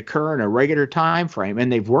that occur in a regular time frame,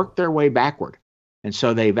 and they've worked their way backward. And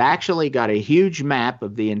so they've actually got a huge map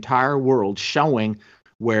of the entire world showing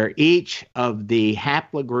where each of the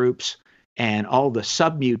haplogroups and all the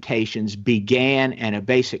submutations began and a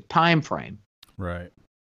basic time frame. Right.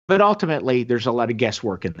 But ultimately, there's a lot of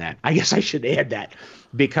guesswork in that. I guess I should add that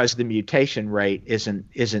because the mutation rate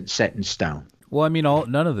isn't set in stone. Well, I mean,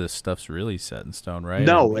 none of this stuff's really set in stone, right?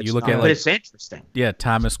 No, it's not, but it's interesting. Yeah,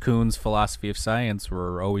 Thomas Kuhn's philosophy of science,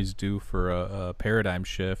 we're always due for a paradigm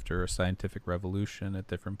shift or a scientific revolution at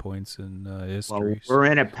different points in history. Well, we're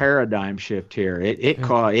in a paradigm shift here.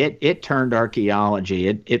 It turned archaeology.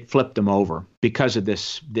 It flipped them over because of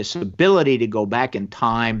this ability to go back in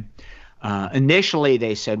time. Initially,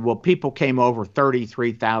 they said, well, people came over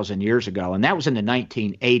 33,000 years ago, and that was in the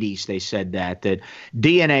 1980s. They said that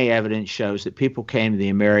DNA evidence shows that people came to the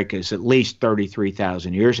Americas at least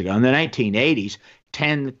 33,000 years ago. In the 1980s,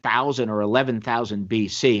 10,000 or 11,000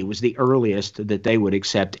 BC was the earliest that they would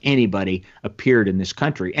accept anybody appeared in this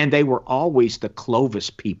country, and they were always the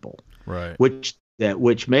Clovis people, right? Which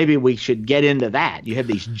maybe we should get into that. You have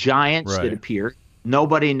these giants that appear.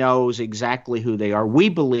 Nobody knows exactly who they are. We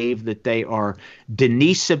believe that they are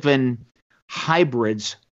Denisovan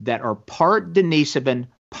hybrids that are part Denisovan,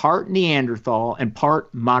 part Neanderthal, and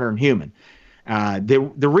part modern human.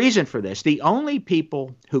 The reason for this, the only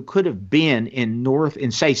people who could have been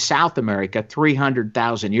in say, South America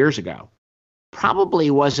 300,000 years ago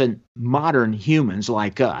probably wasn't modern humans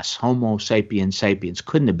like us. Homo sapiens sapiens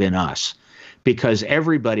couldn't have been us because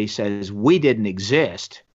everybody says we didn't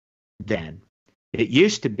exist then. It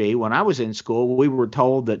used to be, when I was in school, we were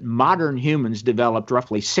told that modern humans developed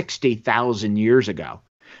roughly 60,000 years ago.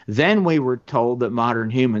 Then we were told that modern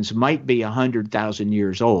humans might be 100,000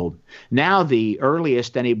 years old. Now the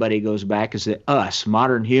earliest anybody goes back is that us,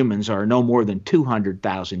 modern humans, are no more than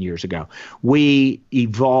 200,000 years ago. We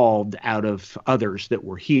evolved out of others that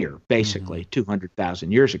were here, basically,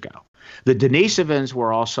 200,000 years ago. The Denisovans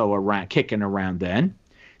were also kicking around then.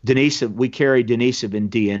 We carried Denisovan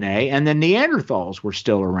DNA, and the Neanderthals were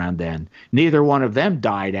still around then. Neither one of them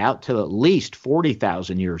died out till at least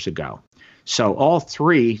 40,000 years ago. So all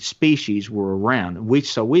three species were around.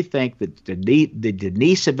 So we think that the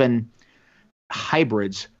Denisovan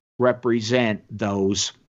hybrids represent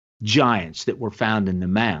those giants that were found in the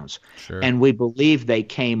mounds. Sure. And we believe they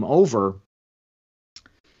came over,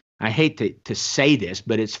 I hate to say this,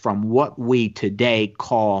 but it's from what we today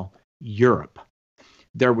call Europe.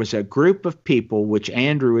 there was a group of people which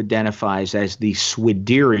Andrew identifies as the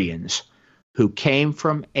Swiderians, who came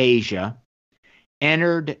from Asia,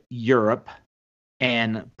 entered Europe,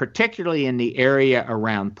 and particularly in the area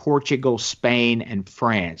around Portugal, Spain, and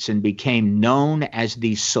France, and became known as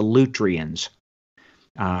the Solutreans.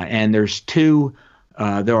 And there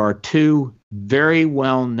are two very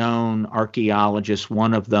well-known archaeologists.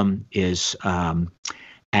 One of them is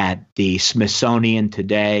at the Smithsonian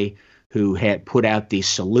today, who had put out the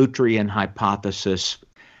Solutrean hypothesis.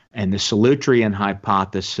 And the Solutrean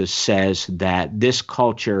hypothesis says that this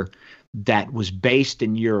culture that was based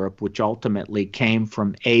in Europe, which ultimately came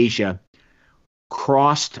from Asia,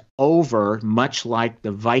 crossed over, much like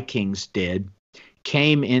the Vikings did,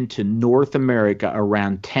 came into North America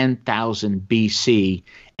around 10,000 BC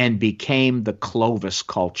and became the Clovis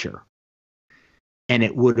culture. And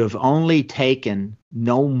it would have only taken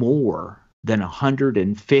no more than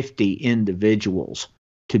 150 individuals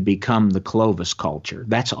to become the Clovis culture.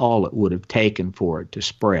 That's all it would have taken for it to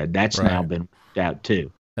spread. That's now been worked out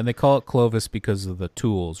too. And they call it Clovis because of the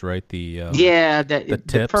tools, right? The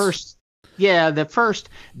tips. The first,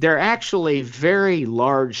 they're actually very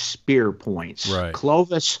large spear points. Right.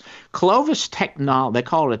 Clovis technology, they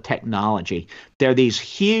call it a technology. They're these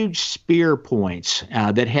huge spear points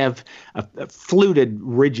that have fluted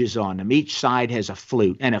ridges on them. Each side has a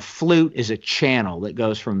flute, and a flute is a channel that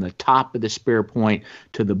goes from the top of the spear point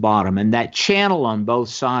to the bottom. And that channel on both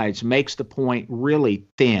sides makes the point really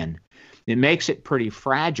thin. It makes it pretty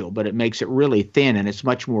fragile, but it makes it really thin, and it's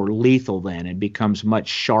much more lethal then. It becomes much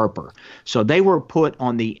sharper. So they were put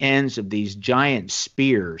on the ends of these giant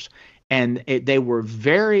spears, and they were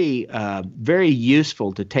very, very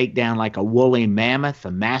useful to take down like a woolly mammoth,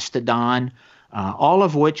 a mastodon, all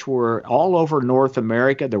of which were all over North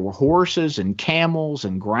America. There were horses and camels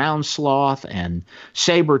and ground sloth and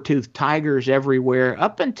saber-toothed tigers everywhere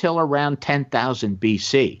up until around 10,000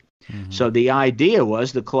 BC. Mm-hmm. So the idea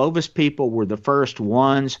was the Clovis people were the first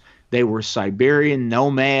ones. They were Siberian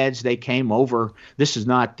nomads. They came over. This is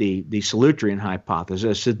not the Solutrean hypothesis.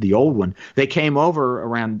 This is the old one. They came over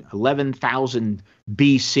around 11,000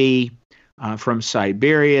 BC from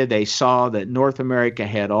Siberia. They saw that North America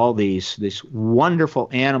had all these wonderful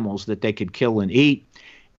animals that they could kill and eat.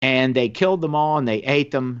 And they killed them all, and they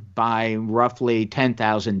ate them by roughly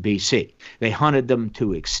 10,000 BC. They hunted them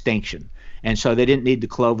to extinction. And so they didn't need the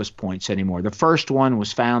Clovis points anymore. The first one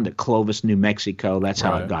was found at Clovis, New Mexico. That's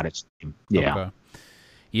how it got its name. Yeah. Okay.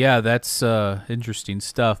 Yeah, that's interesting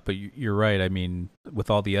stuff. But you're right. I mean, with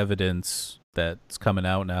all the evidence that's coming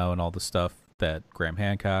out now and all the stuff that Graham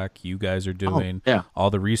Hancock, you guys are doing, all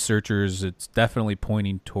the researchers, it's definitely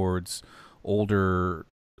pointing towards older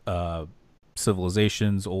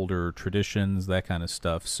civilizations, older traditions, that kind of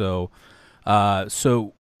stuff. So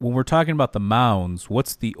when we're talking about the mounds,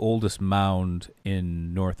 what's the oldest mound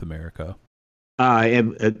in North America?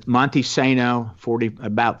 Monte Sano,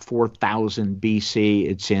 about 4,000 BC.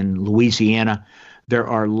 It's in Louisiana. There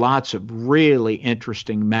are lots of really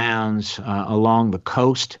interesting mounds along the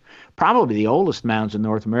coast. Probably the oldest mounds in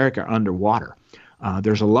North America are underwater.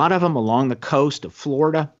 There's a lot of them along the coast of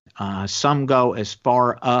Florida. Some go as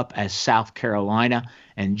far up as South Carolina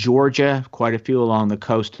and Georgia, quite a few along the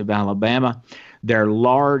coast of Alabama. They're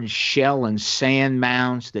large shell and sand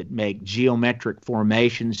mounds that make geometric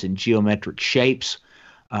formations and geometric shapes.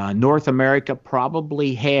 North America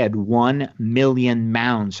probably had 1 million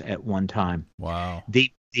mounds at one time. Wow.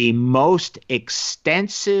 The most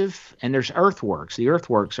extensive, and there's earthworks. The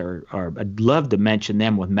earthworks are I'd love to mention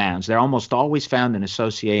them with mounds. They're almost always found in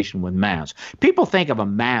association with mounds. People think of a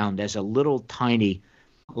mound as a little tiny,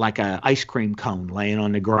 like an ice cream cone laying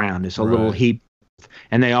on the ground. It's a little heap.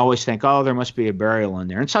 And they always think, oh, there must be a burial in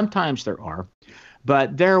there. And sometimes there are.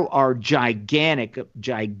 But there are gigantic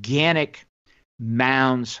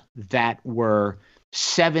mounds that were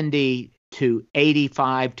 70 to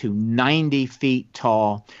 85 to 90 feet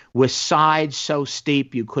tall, with sides so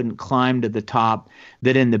steep you couldn't climb to the top,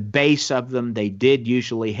 that in the base of them they did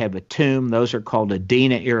usually have a tomb. Those are called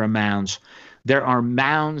Adena-era mounds. There are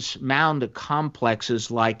mound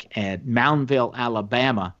complexes like at Moundville,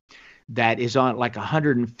 Alabama, that is on like a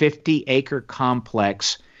 150-acre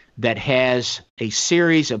complex that has a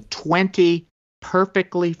series of 20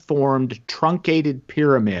 perfectly formed truncated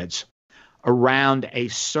pyramids around a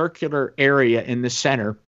circular area in the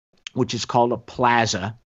center, which is called a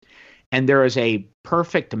plaza. And there is a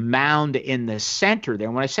perfect mound in the center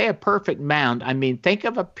there. When I say a perfect mound, I mean think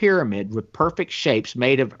of a pyramid with perfect shapes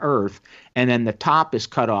made of earth, and then the top is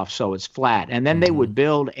cut off so it's flat. And then they would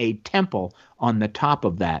build a temple on the top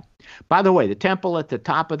of that. By the way, the temple at the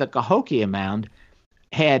top of the Cahokia Mound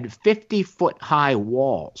had 50-foot high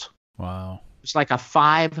walls. Wow. It's like a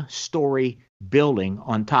 5-story building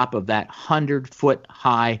on top of that 100-foot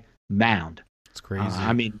high mound. It's crazy.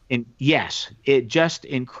 I mean, yes, it just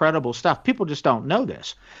incredible stuff. People just don't know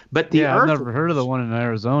this. But the I've never heard of the one in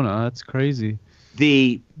Arizona. That's crazy.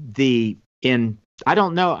 I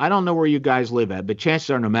don't know where you guys live at, but chances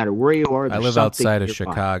are, no matter where you are, I live outside of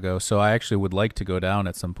Chicago, so I actually would like to go down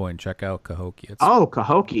at some point and check out Cahokia.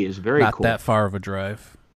 Cahokia is very not cool. Not that far of a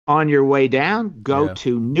drive. On your way down, go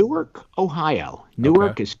to Newark, Ohio.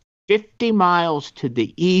 Newark is 50 miles to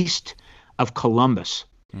the east of Columbus.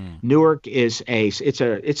 Newark is it's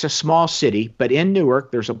a small city, but in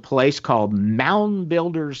Newark there's a place called Mound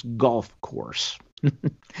Builders Golf Course.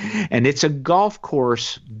 And it's a golf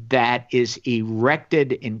course that is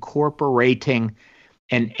erected incorporating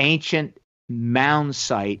an ancient mound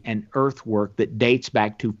site and earthwork that dates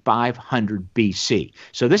back to 500 BC.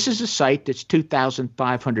 So this is a site that's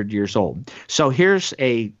 2,500 years old. So here's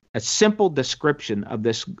a simple description of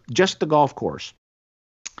this, just the golf course.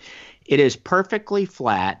 It is perfectly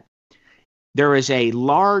flat. There is a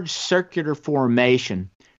large circular formation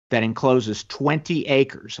that encloses 20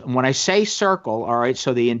 acres. And when I say circle, all right,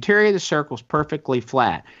 so the interior of the circle is perfectly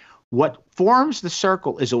flat. What forms the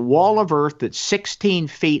circle is a wall of earth that's 16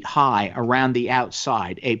 feet high around the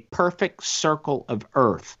outside, a perfect circle of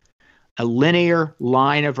earth, a linear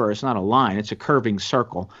line of earth. It's not a line, it's a curving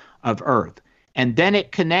circle of earth. And then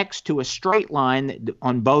it connects to a straight line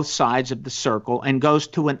on both sides of the circle and goes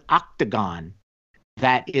to an octagon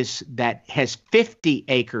that has 50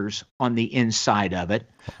 acres on the inside of it.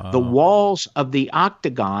 Wow. The walls of the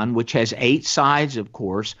octagon, which has 8 sides, of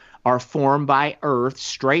course, are formed by earth,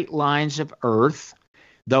 straight lines of earth.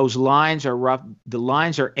 Those lines are rough. The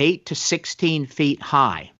lines are 8 to 16 feet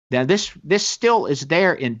high. Now, this still is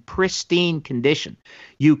there in pristine condition.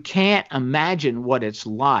 You can't imagine what it's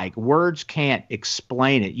like. Words can't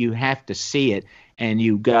explain it. You have to see it, and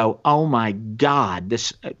you go, "Oh my God!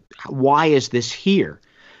 Why is this here?"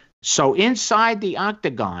 So inside the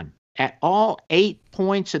octagon, at all 8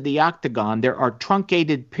 points of the octagon, there are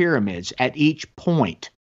truncated pyramids at each point.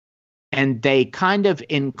 And they kind of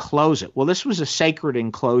enclose it. Well, this was a sacred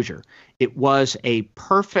enclosure. It was a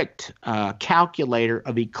perfect calculator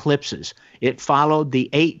of eclipses. It followed the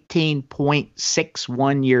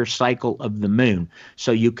 18.61-year cycle of the moon.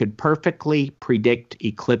 So you could perfectly predict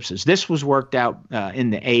eclipses. This was worked out in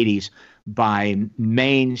the 80s by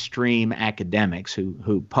mainstream academics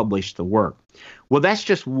who published the work. Well, that's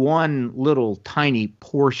just one little tiny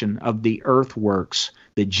portion of the earthworks,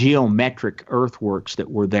 the geometric earthworks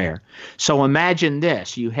that were there. So imagine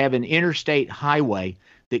this. You have an interstate highway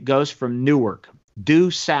that goes from Newark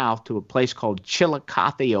due south to a place called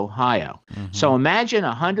Chillicothe, Ohio. Mm-hmm. So imagine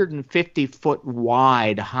a 150-foot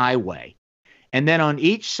wide highway. And then on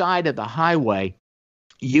each side of the highway,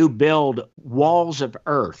 you build walls of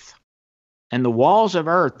earth. And the walls of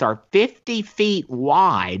earth are 50 feet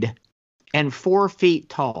wide and 4 feet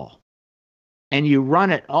tall. And you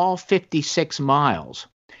run it all 56 miles.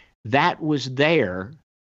 That was there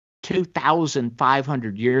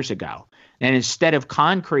 2,500 years ago. And instead of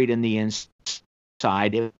concrete in the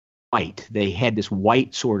inside, it was white. They had this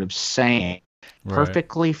white sort of sand,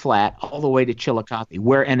 perfectly flat, all the way to Chillicothe,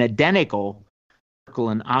 where an identical circle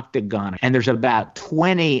and octagon, and there's about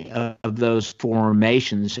 20 of those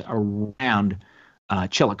formations around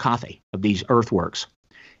Chillicothe, of these earthworks.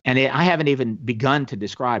 And I haven't even begun to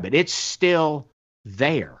describe it. It's still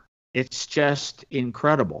there. It's just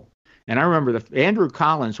incredible. And I remember Andrew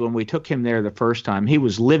Collins, when we took him there the first time, he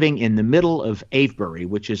was living in the middle of Avebury,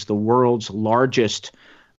 which is the world's largest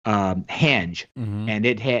henge, and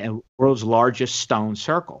it had the world's largest stone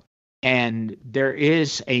circle. And there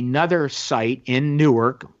is another site in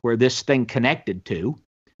Newark where this thing connected to,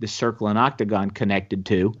 the circle and octagon connected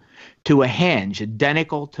to a henge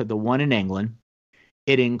identical to the one in England.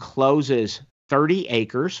 It encloses 30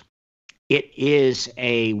 acres. It is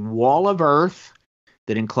a wall of earth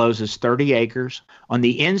that encloses 30 acres. On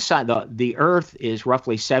the inside, the earth is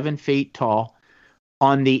roughly 7 feet tall.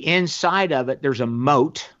 On the inside of it, there's a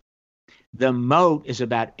moat. The moat is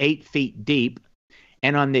about 8 feet deep.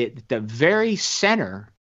 And on the very center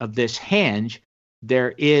of this henge,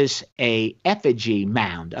 there is a effigy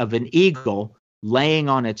mound of an eagle laying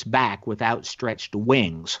on its back with outstretched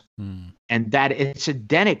wings. And that it's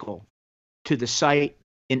identical to the site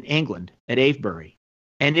in England at Avebury.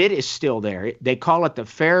 And it is still there. They call it the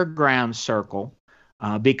Fairground Circle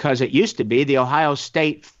because it used to be the Ohio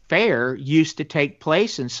State Fair used to take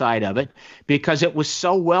place inside of it because it was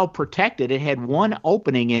so well protected. It had one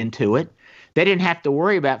opening into it. They didn't have to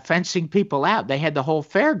worry about fencing people out. They had the whole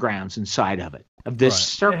fairgrounds inside of it. of this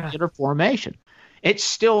circular formation. It's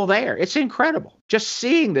still there. It's incredible. Just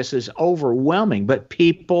seeing this is overwhelming, but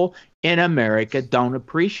people in America don't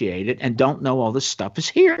appreciate it and don't know all this stuff is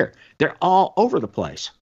here. They're all over the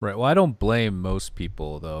place. Right. Well, I don't blame most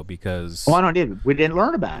people, though, because... Well, I don't either. We didn't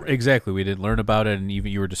learn about it. Exactly. We didn't learn about it, and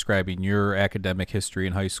even you were describing your academic history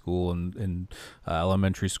in high school and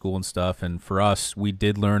elementary school and stuff, and for us, we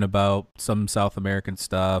did learn about some South American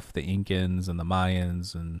stuff, the Incans and the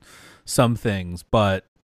Mayans and some things, but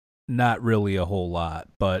not really a whole lot.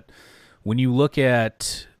 But when you look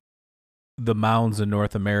at the mounds in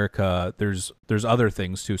North America, there's other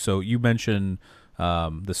things, too. So you mentioned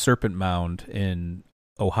the Serpent Mound in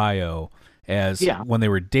Ohio, as when they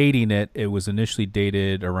were dating it, it was initially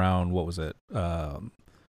dated around, what was it,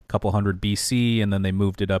 couple hundred BC, and then they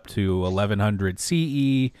moved it up to 1100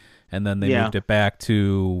 CE, and then they moved it back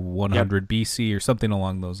to 100 BC or something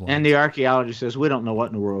along those lines. And the archaeologist says, we don't know what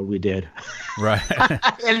in the world we did. Right.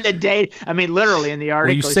 In the date, I mean, literally in the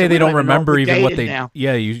article. Well, you say they don't remember even what they, now.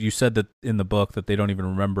 Yeah, you said that in the book that they don't even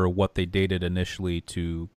remember what they dated initially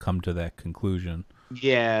to come to that conclusion.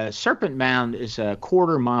 Yeah, Serpent Mound is a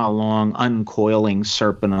quarter-mile long uncoiling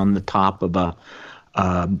serpent on the top of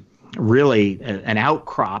an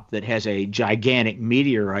outcrop that has a gigantic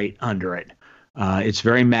meteorite under it. It's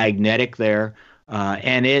very magnetic there,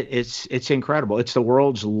 and it's incredible. It's the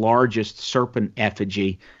world's largest serpent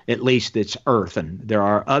effigy, at least it's earthen. There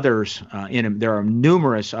are others there are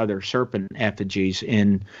numerous other serpent effigies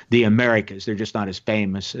in the Americas. They're just not as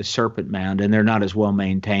famous as Serpent Mound, and they're not as well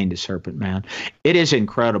maintained as Serpent Mound. It is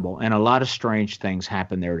incredible, and a lot of strange things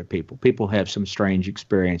happen there to people. People have some strange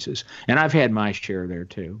experiences, and I've had my share there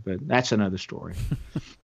too, but that's another story.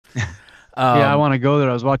 I want to go there.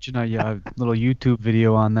 I was watching a little YouTube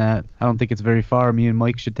video on that. I don't think it's very far. Me and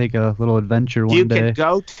Mike should take a little adventure one day. You can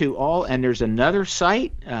go to and there's another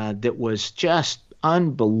site that was just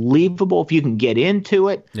unbelievable if you can get into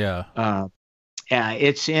it. Yeah.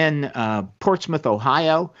 It's in Portsmouth,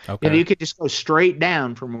 Ohio. Okay. And you could just go straight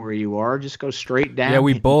down from where you are. Just go straight down. Yeah,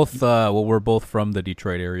 we both, we're both from the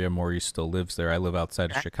Detroit area. Maurice still lives there. I live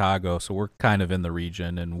outside of Chicago, so we're kind of in the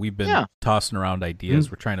region, and we've been tossing around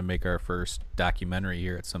ideas. We're trying to make our first documentary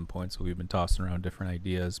here at some point, so we've been tossing around different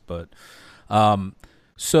ideas. But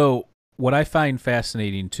so what I find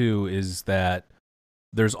fascinating, too, is that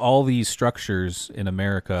there's all these structures in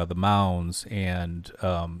America, the mounds and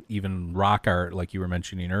even rock art, like you were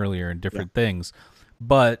mentioning earlier, and different things,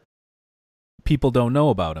 but people don't know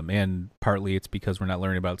about them. And partly it's because we're not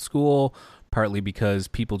learning about school, partly because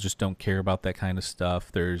people just don't care about that kind of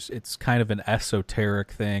stuff. It's kind of an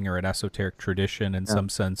esoteric thing or an esoteric tradition in some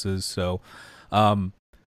senses. So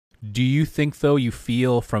do you think, though, you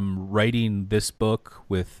feel from writing this book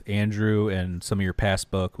with Andrew and some of your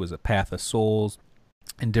past book, was it Path of Souls,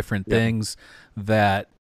 and different things, that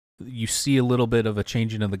you see a little bit of a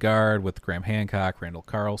changing of the guard with Graham Hancock, Randall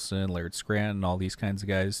Carlson, Laird Scranton, all these kinds of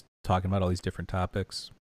guys talking about all these different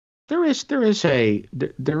topics? There is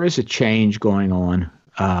a change going on.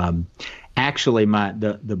 Actually,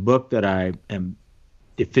 the book that I am,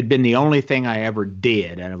 if it had been the only thing I ever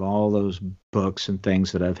did out of all those books and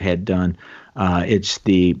things that I've had done,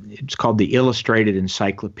 it's called the Illustrated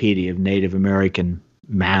Encyclopedia of Native American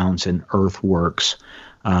Mounds and Earthworks.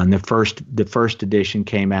 And the first edition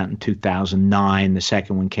came out in 2009. The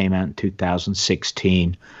second one came out in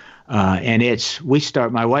 2016.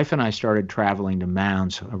 And my wife and I started traveling to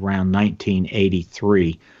mounds around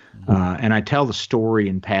 1983. And I tell the story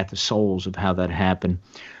in Path of Souls of how that happened.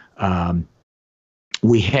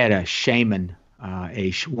 We had a shaman,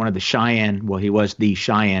 one of the Cheyenne, he was the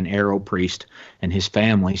Cheyenne arrow priest, and his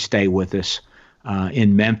family stay with us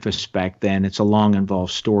in Memphis back then. It's a long,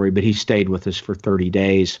 involved story, but he stayed with us for 30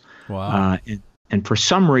 days. Wow. And for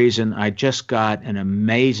some reason, I just got an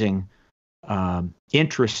amazing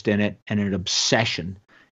interest in it and an obsession.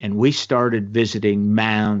 And we started visiting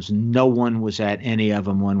mounds. No one was at any of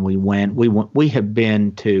them when we went. We have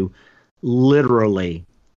been to literally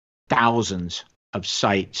thousands of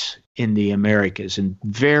sites in the Americas, and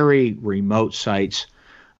very remote sites.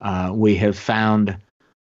 We have found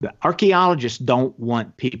the archaeologists don't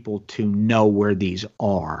want people to know where these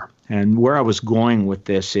are. And where I was going with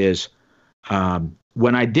this is,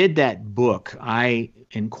 when I did that book, I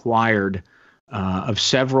inquired of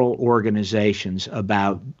several organizations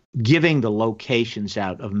about giving the locations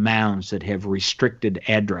out of mounds that have restricted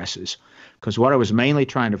addresses. Because what I was mainly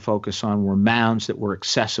trying to focus on were mounds that were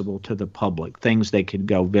accessible to the public, things they could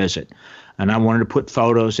go visit. And I wanted to put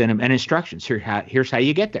photos in them and instructions. Here's how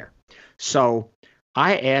you get there. So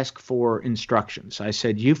I asked for instructions. I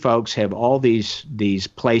said, you folks have all these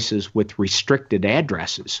places with restricted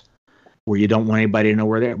addresses. where you don't want anybody to know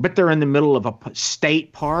where they're, but they're in the middle of a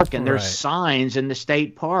state park and there's Right. signs in the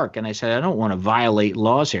state park. And I said, I don't want to violate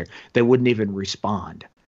laws here. They wouldn't even respond.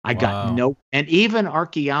 I got Wow. no, and even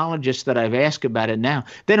archaeologists that I've asked about it now,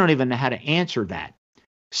 they don't even know how to answer that.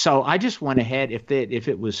 So I just went ahead, if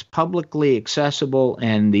it was publicly accessible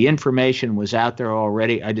and the information was out there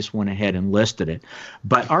already, I just went ahead and listed it.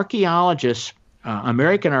 But archaeologists,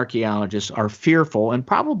 American archaeologists, are fearful, and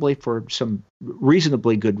probably for some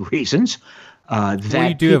reasonably good reasons. Well, That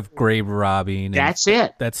you do have grave robbing. And that's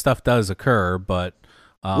it. that stuff does occur, but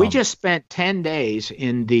We just spent 10 days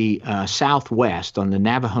in the Southwest on the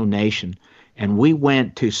Navajo Nation, and we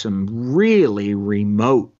went to some really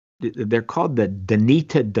remote, they're called the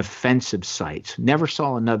Denita defensive sites. Never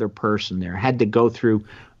saw another person there. Had to go through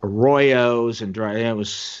arroyos and drive.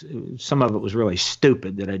 Some of it was really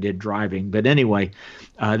stupid that I did driving. But anyway,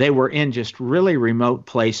 they were in just really remote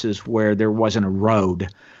places where there wasn't a road.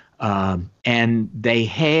 And they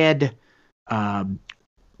had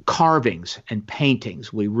carvings and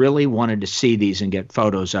paintings. We really wanted to see these and get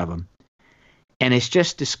photos of them. And it's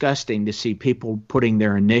just disgusting to see people putting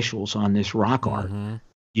their initials on this rock art.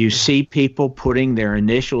 You see people putting their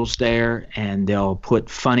initials there, and they'll put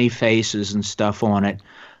funny faces and stuff on it.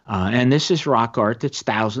 And this is rock art that's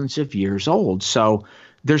thousands of years old. So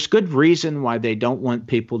there's good reason why they don't want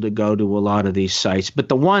people to go to a lot of these sites. But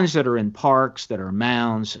the ones that are in parks, that are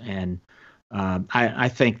mounds, and I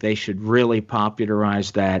think they should really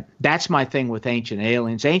popularize that. That's my thing with Ancient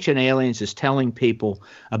Aliens. Ancient Aliens is telling people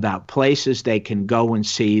about places they can go and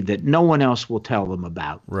see that no one else will tell them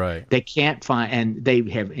about. right. They can't find, and they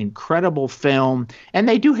have incredible film, and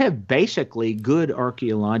they do have basically good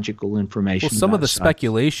archaeological information. Well, some of about the sites.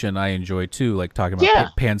 speculation I enjoy too, like talking about Yeah.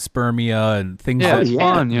 panspermia and things Yeah, that, it's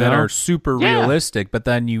fun, you that know? are super Yeah. realistic. But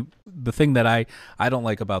then the thing that I don't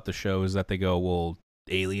like about the show is that they go, well,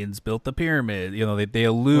 aliens built the pyramid. You know, they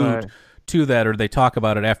allude Right. to that, or they talk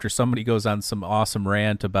about it after somebody goes on some awesome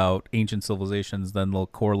rant about ancient civilizations. Then they'll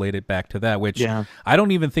correlate it back to that, which Yeah. I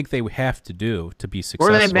don't even think they have to do to be Or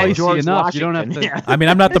successful. they met Easy George enough. You don't have Washington. to- Yeah. I mean,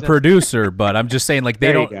 I'm not the producer, but I'm just saying, like,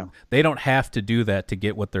 There you go. they don't have to do that to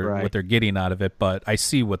get what Right. they're getting out of it. But I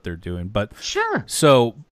see what they're doing. But Sure.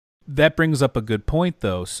 so that brings up a good point,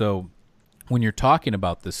 though. So when you're talking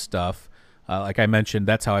about this stuff, like I mentioned,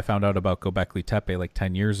 that's how I found out about Göbekli Tepe like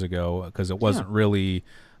 10 years ago, because it wasn't really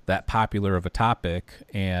that popular of a topic.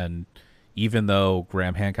 And even though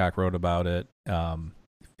Graham Hancock wrote about it,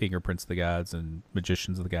 Fingerprints of the Gods and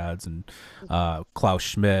Magicians of the Gods, and Klaus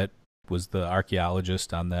Schmidt was the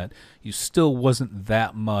archaeologist on that, you still wasn't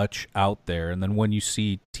that much out there. And then when you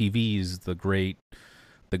see TV's the great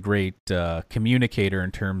communicator in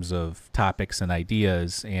terms of topics and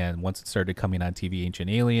ideas, and once it started coming on TV, Ancient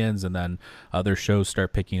Aliens, and then other shows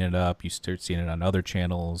start picking it up, you start seeing it on other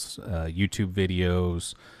channels, YouTube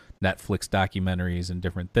videos, Netflix documentaries, and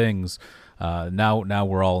different things. Now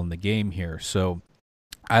we're all in the game here. So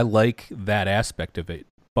I like that aspect of it,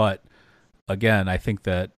 but again, I think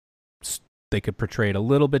that they could portray it a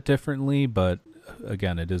little bit differently, but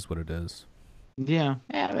again, it is what it is. Yeah.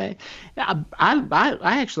 I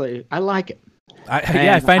actually like it. I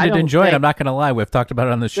And find I it don't enjoying. think- I'm not going to lie. We've talked about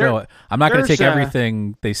it on the show. I'm not going to there's, take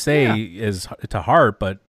everything they say yeah. as to heart,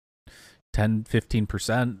 but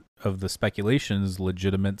 10-15% of the speculation is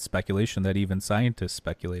legitimate speculation that even scientists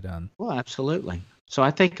speculate on. Well, absolutely. So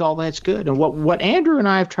I think all that's good. And what Andrew and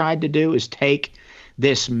I have tried to do is take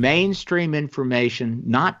this mainstream information,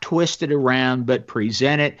 not twist it around, but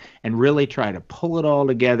present it and really try to pull it all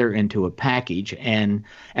together into a package. And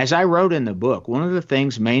as I wrote in the book, one of the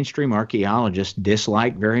things mainstream archaeologists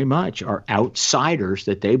dislike very much are outsiders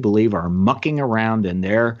that they believe are mucking around in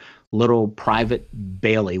their little private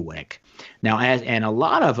bailiwick. Now, and a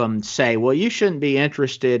lot of them say, well, you shouldn't be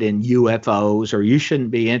interested in UFOs, or you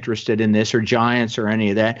shouldn't be interested in this, or giants, or any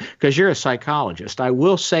of that, because you're a psychologist. I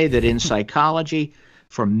will say that in psychology,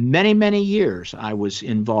 for many, many years, I was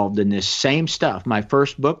involved in this same stuff. My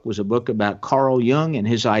first book was a book about Carl Jung and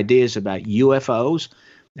his ideas about UFOs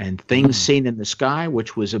and things seen in the sky,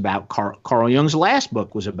 which was about Carl Jung's last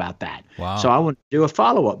book was about that. Wow. So I wanted to do a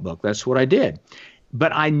follow-up book. That's what I did.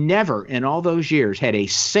 But I never, in all those years, had a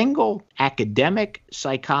single academic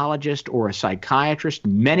psychologist or a psychiatrist,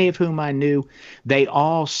 many of whom I knew. They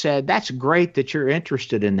all said, that's great that you're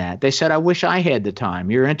interested in that. They said, I wish I had the time.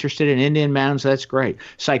 You're interested in Indian mounds? That's great.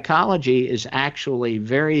 Psychology is actually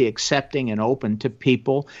very accepting and open to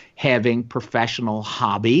people having professional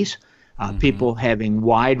hobbies, people having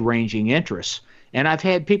wide-ranging interests. And I've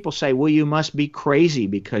had people say, well, you must be crazy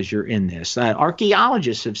because you're in this.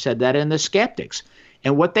 Archaeologists have said that, and the skeptics.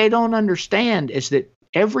 And what they don't understand is that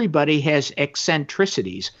everybody has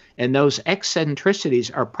eccentricities, and those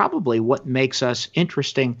eccentricities are probably what makes us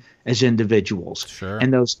interesting as individuals. Sure.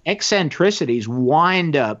 And those eccentricities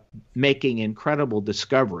wind up making incredible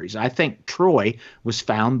discoveries. I think Troy was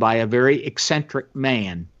found by a very eccentric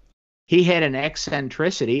man. He had an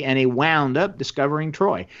eccentricity, and he wound up discovering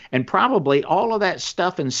Troy. And probably all of that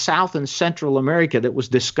stuff in South and Central America that was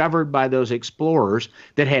discovered by those explorers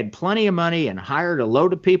that had plenty of money and hired a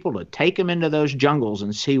load of people to take them into those jungles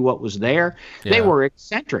and see what was there. Yeah. They were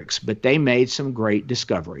eccentrics, but they made some great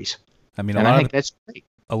discoveries. I mean, I think that's great.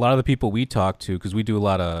 A lot of the people we talk to, because we do a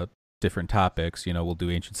lot of different topics, we'll do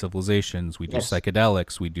ancient civilizations, we do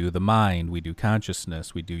psychedelics, we do the mind, we do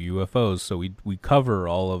consciousness, we do UFOs. So we cover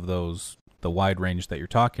all of those, the wide range that you're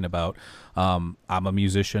talking about. I'm a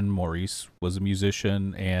musician. Maurice was a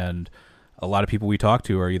musician, and a lot of people we talk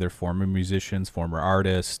to are either former musicians, former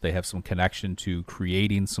artists. They have some connection to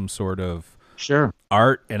creating some sort of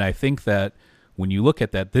art. And I think that when you look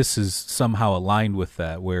at that, this is somehow aligned with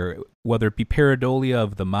that, where whether it be pareidolia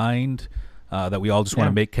of the mind, that we all just want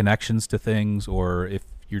to make connections to things, or if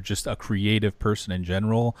you're just a creative person in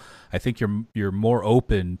general, I think you're more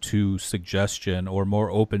open to suggestion or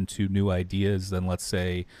more open to new ideas than, let's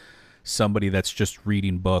say, somebody that's just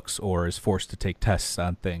reading books or is forced to take tests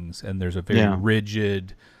on things, and there's a very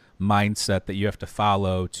rigid mindset that you have to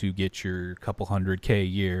follow to get your couple $100K a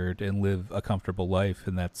year and live a comfortable life,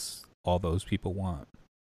 and that's all those people want.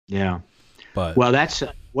 Yeah. But well, that's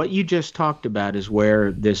what you just talked about is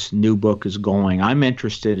where this new book is going. I'm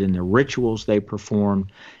interested in the rituals they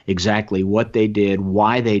performed, exactly what they did,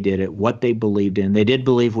 why they did it, what they believed in. They did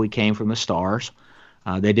believe we came from the stars.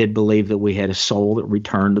 They did believe that we had a soul that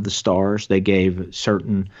returned to the stars. They gave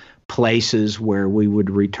certain places where we would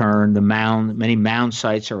return. Many mound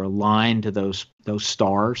sites are aligned to those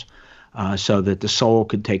stars, so that the soul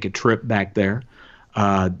could take a trip back there.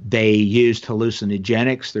 They used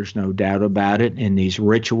hallucinogenics, there's no doubt about it, in these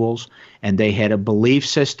rituals, and they had a belief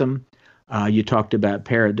system. You talked about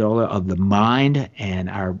pareidolia of the mind and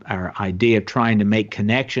our idea of trying to make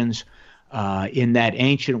connections. In that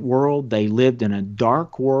ancient world, they lived in a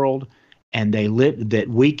dark world, and they lived that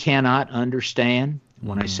we cannot understand.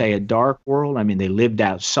 When I say a dark world, I mean they lived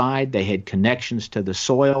outside. They had connections to the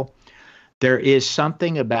soil. There is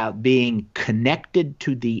something about being connected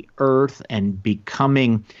to the earth and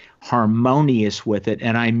becoming harmonious with it.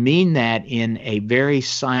 And I mean that in a very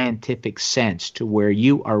scientific sense, to where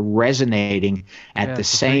you are resonating at the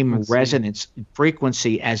same resonance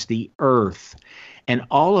frequency as the earth. And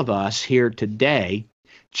all of us here today,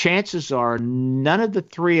 chances are none of the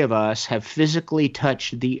three of us have physically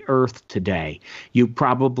touched the earth today. You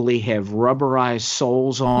probably have rubberized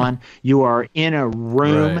soles on. You are in a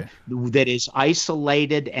room that is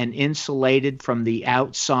isolated and insulated from the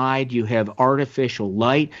outside. You have artificial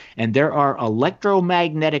light, and there are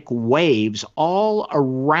electromagnetic waves all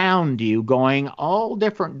around you going all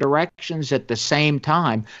different directions at the same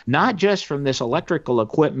time, not just from this electrical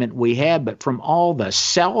equipment we have, but from all the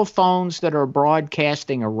cell phones that are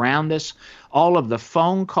broadcasting around us, all of the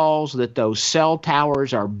phone calls that those cell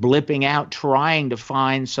towers are blipping out trying to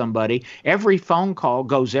find somebody. Every phone call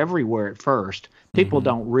goes everywhere at first. People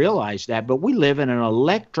don't realize that, but we live in an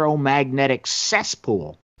electromagnetic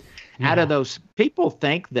cesspool. Out of those, people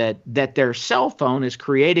think that their cell phone is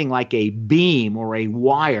creating like a beam or a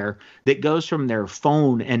wire that goes from their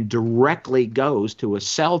phone and directly goes to a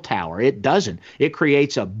cell tower. It doesn't. It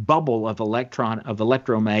creates a bubble of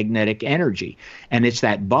electromagnetic energy, and it's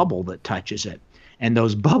that bubble that touches it. And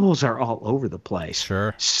those bubbles are all over the place.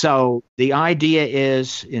 Sure. So the idea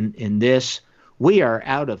is in this, we are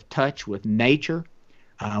out of touch with nature.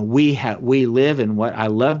 We live in what I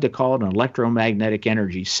love to call an electromagnetic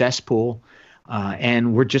energy cesspool,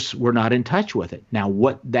 and we're not in touch with it. Now,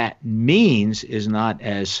 what that means is not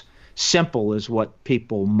as simple as what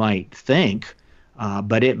people might think,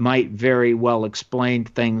 but it might very well explain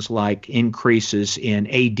things like increases in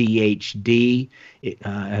ADHD,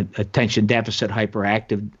 attention deficit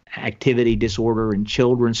hyperactivity disorder in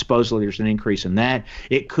children. Supposedly there's an increase in that.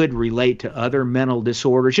 It could relate to other mental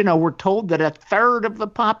disorders. We're told that a third of the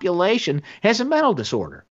population has a mental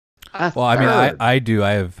disorder. Well, I mean, I do.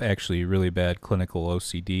 I have actually really bad clinical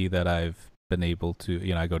OCD that I've been able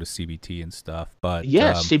to, I go to CBT and stuff. But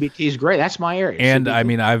yes, CBT is great. That's my area. And CBT. I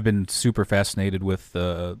mean, I've been super fascinated with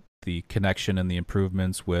the connection and the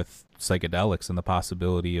improvements with psychedelics and the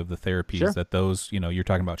possibility of the therapies that those, you're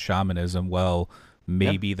talking about shamanism. Well,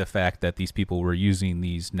 maybe the fact that these people were using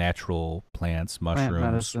these natural plants,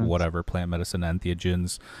 mushrooms, plant medicine,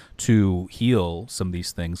 entheogens to heal some of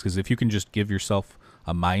these things. Because if you can just give yourself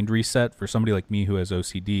a mind reset for somebody like me who has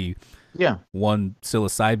OCD. Yeah. One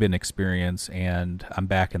psilocybin experience and I'm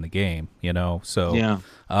back in the game, you know? So Yeah.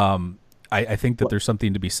 I think that there's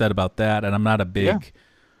something to be said about that. And I'm not a big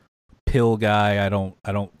pill guy. I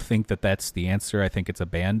don't think that that's the answer. I think it's a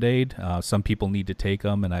Band-Aid. Some people need to take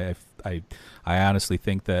them. And I honestly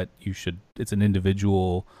think that it's an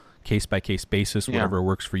individual case by case basis, whatever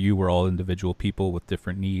works for you. We're all individual people with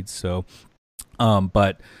different needs. So,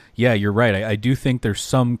 but yeah, you're right. I do think there's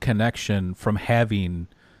some connection from having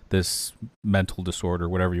this mental disorder,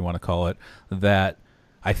 whatever you want to call it, that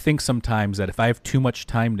I think sometimes that if I have too much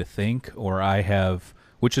time to think, or I have,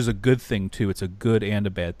 which is a good thing too, it's a good and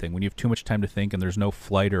a bad thing. When you have too much time to think and there's no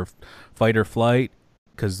fight or flight,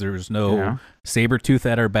 because there's no saber tooth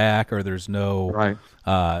at our back, or there's no,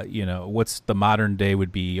 what's the modern day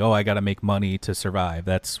would be, I got to make money to survive.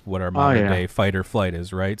 That's what our modern day fight or flight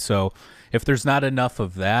is, right? So if there's not enough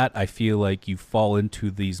of that, I feel like you fall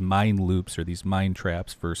into these mind loops or these mind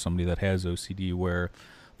traps for somebody that has OCD, where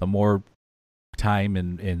the more time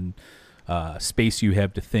and space you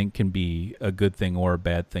have to think can be a good thing or a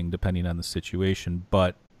bad thing, depending on the situation.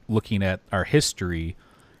 But looking at our history,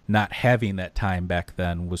 not having that time back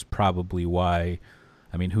then was probably why.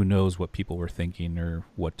 I mean, who knows what people were thinking or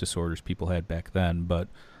what disorders people had back then, but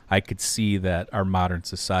I could see that our modern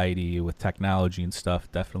society with technology and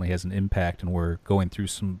stuff definitely has an impact, and we're going through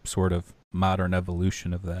some sort of modern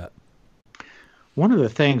evolution of that. One of the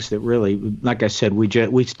things that really, like I said, we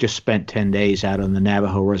just spent 10 days out on the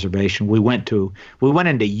Navajo reservation. We went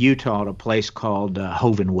into Utah at a place called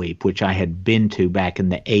Hovenweep, which I had been to back in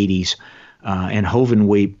the 80s. And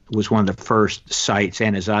Hovenweep was one of the first sites,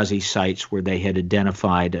 Anasazi sites, where they had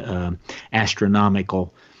identified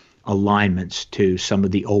astronomical alignments to some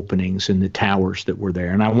of the openings in the towers that were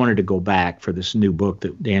there. And I wanted to go back for this new book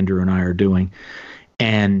that Andrew and I are doing.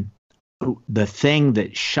 And the thing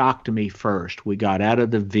that shocked me first, we got out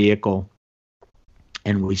of the vehicle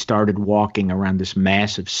and we started walking around this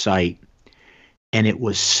massive site, and it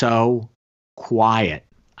was so quiet.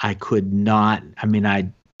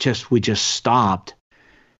 We just stopped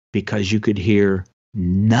because you could hear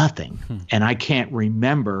nothing. And I can't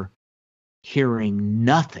remember hearing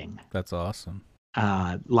nothing. That's awesome.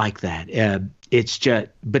 Like that. It's just,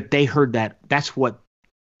 but they heard that.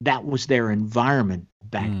 That was their environment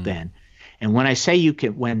back then. And when I say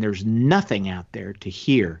when there's nothing out there to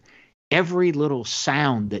hear, every little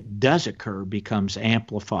sound that does occur becomes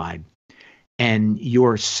amplified, and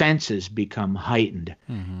your senses become heightened.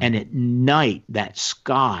 And at night, that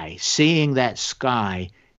sky, seeing that sky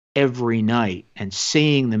every night and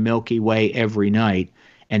seeing the Milky Way every night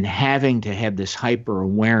and having to have this hyper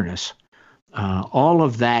awareness, all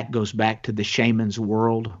of that goes back to the shaman's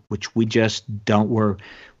world, which we just don't.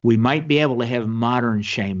 We might be able to have modern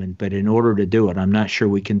shaman, but in order to do it, I'm not sure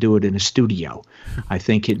we can do it in a studio. I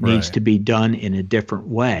think it needs to be done in a different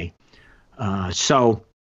way.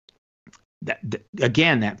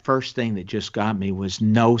 Again, that first thing that just got me was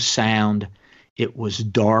no sound. It was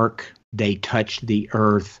dark. They touched the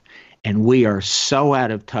earth, and we are so out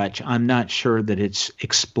of touch. I'm not sure that it's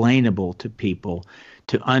explainable to people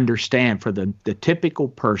to understand. For the typical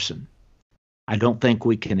person, I don't think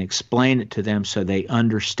we can explain it to them so they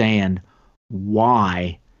understand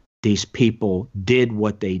why these people did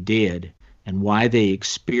what they did and why they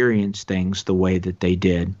experienced things the way that they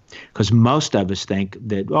did. Because most of us think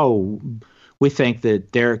that, we think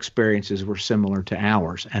that their experiences were similar to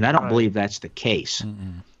ours. And I don't believe that's the case.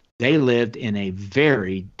 They lived in a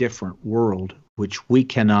very different world, which we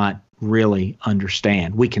cannot really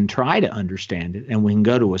understand. We can try to understand it, and we can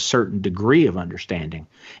go to a certain degree of understanding.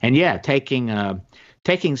 And taking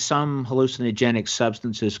some hallucinogenic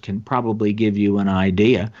substances can probably give you an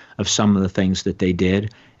idea of some of the things that they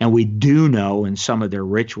did. And we do know in some of their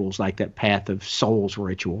rituals, like that Path of Souls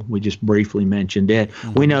ritual, we just briefly mentioned it.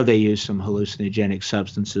 We know they use some hallucinogenic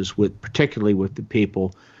substances, particularly with the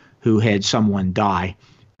people who had someone die.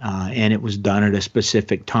 And it was done at a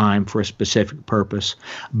specific time for a specific purpose.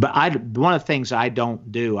 But one of the things I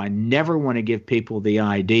don't do, I never want to give people the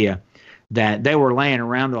idea that they were laying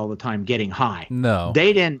around all the time getting high. No,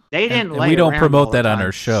 they didn't. And we don't promote that on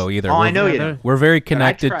our show either. I know you don't. We're very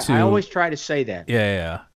connected to. I always try to say that.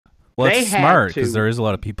 Yeah. Well, it's smart because there is a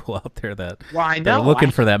lot of people out there that are looking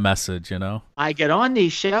for that message, you know? I get on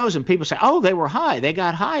these shows and people say, they were high. They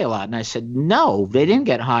got high a lot. And I said, no, they didn't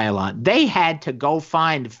get high a lot. They had to go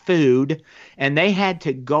find food, and they had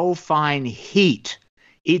to go find heat.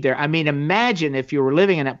 Imagine if you were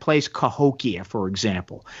living in that place, Cahokia, for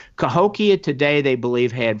example. Cahokia today, they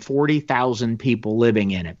believe, had 40,000 people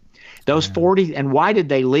living in it. Those 40, and why did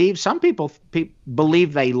they leave? Some people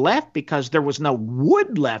believe they left because there was no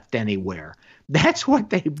wood left anywhere. That's what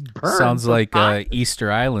they burned. Sounds like a Easter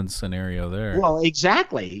Island scenario there. Well,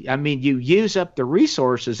 exactly. I mean, you use up the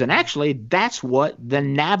resources, and actually that's what the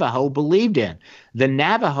Navajo believed in. The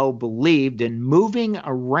Navajo believed in moving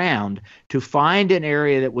around to find an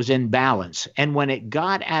area that was in balance. And when it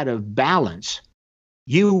got out of balance,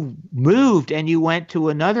 you moved and you went to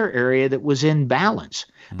another area that was in balance.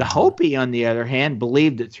 The Hopi, on the other hand,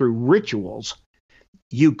 believed that through rituals,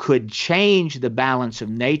 you could change the balance of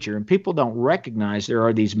nature. And people don't recognize there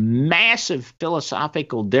are these massive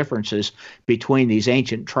philosophical differences between these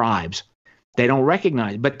ancient tribes. They don't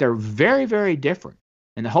recognize, but they're very, very different.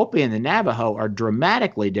 And the Hopi and the Navajo are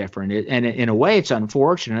dramatically different. And in a way, it's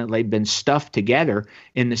unfortunate they've been stuffed together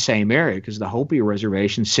in the same area because the Hopi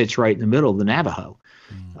reservation sits right in the middle of the Navajo.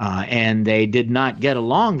 And they did not get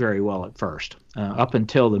along very well at first, up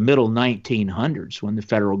until the middle 1900s when the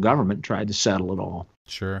federal government tried to settle it all.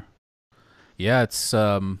 Sure. Yeah, it's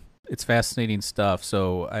fascinating stuff.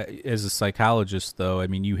 So as a psychologist, though, I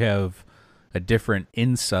mean, you have a different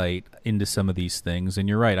insight into some of these things. And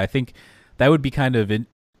you're right. I think that would be kind of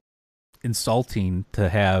insulting to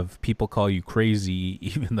have people call you crazy,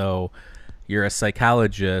 even though you're a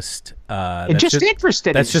psychologist. That's just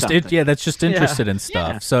interested in something. That's just interested in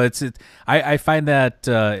stuff. Yeah. So I find that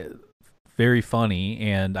very funny,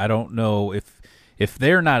 and I don't know if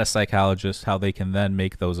they're not a psychologist, how they can then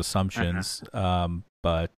make those assumptions.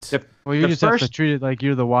 But you just have to treat it like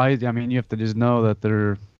you're the wise. I mean, you have to just know that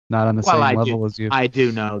they're not on the same level as you. I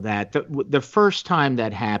do know that. The first time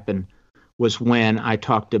that happened was when I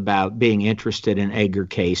talked about being interested in Edgar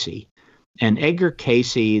Cayce. And Edgar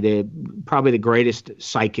Cayce, probably the greatest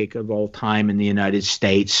psychic of all time in the United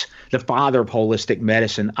States, the father of holistic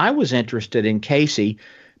medicine. I was interested in Cayce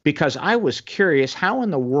because I was curious, how in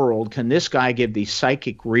the world can this guy give these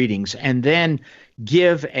psychic readings and then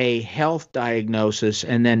give a health diagnosis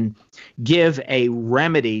and then give a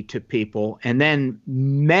remedy to people? And then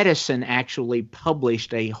medicine actually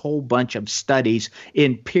published a whole bunch of studies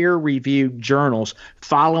in peer-reviewed journals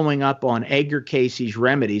following up on Edgar Cayce's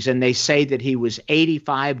remedies. And they say that he was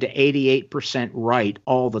 85 to 88% right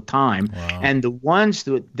all the time. Wow. And the ones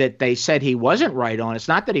that they said he wasn't right on, it's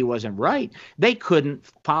not that he wasn't right. They couldn't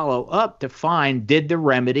follow up to find, did the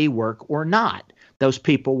remedy work or not? Those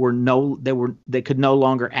people they could no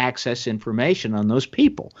longer access information on those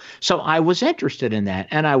people. So I was interested in that.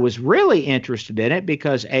 And I was really interested in it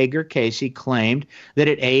because Edgar Cayce claimed that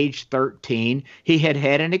at age 13, he had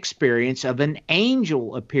had an experience of an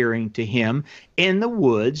angel appearing to him in the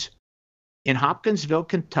woods in Hopkinsville,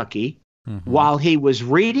 Kentucky, while he was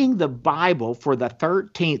reading the Bible for the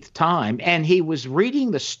 13th time. And he was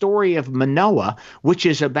reading the story of Manoah, which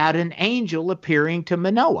is about an angel appearing to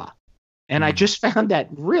Manoah. And I just found that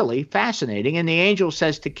really fascinating. And the angel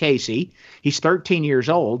says to Cayce, he's 13 years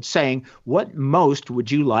old, saying, "What most would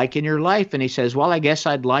you like in your life?" And he says, "Well, I guess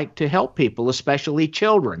I'd like to help people, especially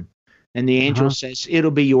children." And the angel says, "It'll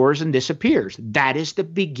be yours," and disappears. That is the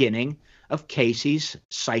beginning of Cayce's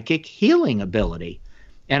psychic healing ability.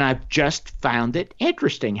 And I've just found it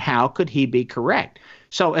interesting. How could he be correct?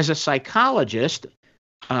 So as a psychologist,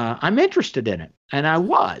 I'm interested in it. And I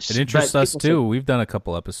was. It interests us too. We've done a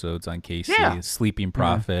couple episodes on Cayce, Sleeping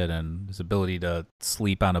Prophet, and his ability to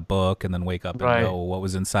sleep on a book and then wake up and know what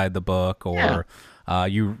was inside the book. Or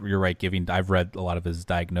you're right, I've read a lot of his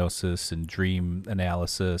diagnosis and dream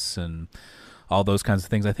analysis and all those kinds of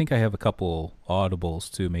things. I think I have a couple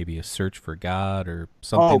audibles too, maybe A Search for God or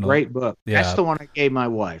something. Oh, great book. Yeah. That's the one I gave my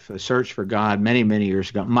wife, A Search for God, many, many years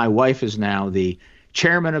ago. My wife is now the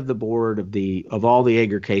chairman of the board of all the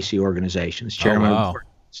Edgar Cayce organizations, chairman of the board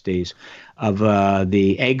of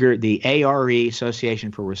the ARE, Association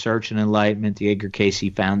for Research and Enlightenment, the Edgar Cayce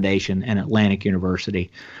Foundation, and Atlantic University.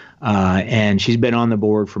 And she's been on the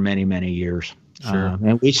board for many, many years. Sure.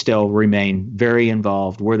 And we still remain very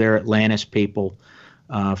involved. We're their Atlantis people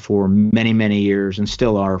for many, many years, and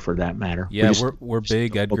still are, for that matter. Yeah, we're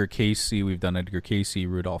big Edgar Cayce. We've done Edgar Cayce,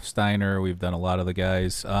 Rudolf Steiner. We've done a lot of the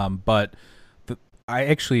guys. But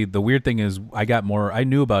the weird thing is I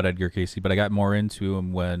knew about Edgar Cayce, but I got more into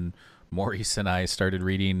him when Maurice and I started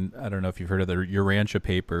reading, I don't know if you've heard of the Urantia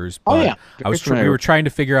papers, but we were trying to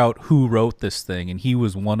figure out who wrote this thing, and he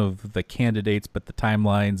was one of the candidates, but the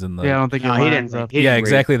timelines and the... Yeah, I don't think he didn't. Yeah,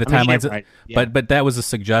 exactly, the timelines. But that was a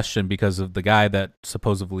suggestion because of the guy that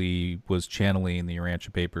supposedly was channeling the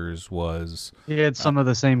Urantia papers was... He had some of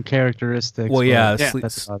the same characteristics. Well, yeah,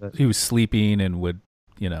 he was sleeping and would,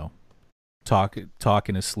 talk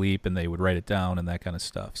in his sleep, and they would write it down and that kind of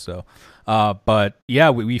stuff. So, but yeah,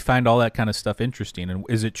 we find all that kind of stuff interesting. And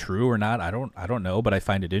is it true or not? I don't know, but I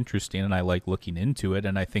find it interesting, and I like looking into it.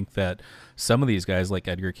 And I think that some of these guys, like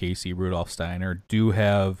Edgar Cayce, Rudolf Steiner, do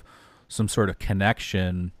have some sort of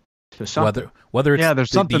connection. Whether it's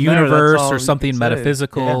there's the universe or something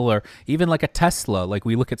metaphysical, or even like a Tesla. Like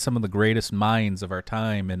we look at some of the greatest minds of our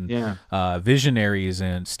time and visionaries,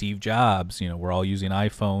 and Steve Jobs. We're all using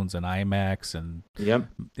iPhones and iMacs and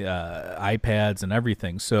iPads and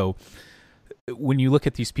everything. So when you look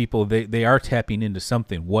at these people, they are tapping into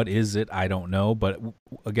something. What is it? I don't know. But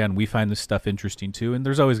again, we find this stuff interesting too. And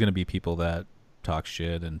there's always going to be people that talk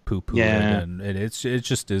shit and poo-poo it, and it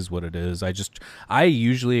just is what it is. I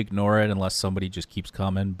usually ignore it unless somebody just keeps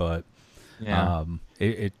coming, but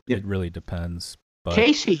it really depends. But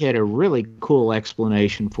Cayce had a really cool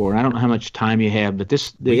explanation for it. I don't know how much time you have, but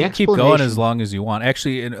you can keep going as long as you want.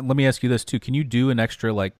 Actually, and let me ask you this too: can you do an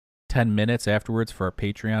extra 10 minutes afterwards for our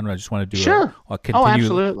Patreon? I just want to do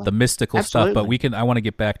continue the mystical stuff, but I want to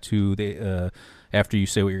get back to the after you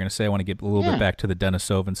say what you're going to say, I want to get a little bit back to the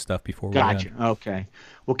Denisovan stuff before we Gotcha. Okay.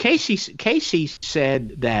 Well, Cayce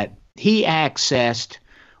said that he accessed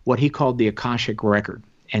what he called the Akashic Record.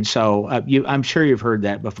 And so I'm sure you've heard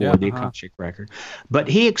that before, the Akashic Record. But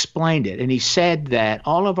he explained it, and he said that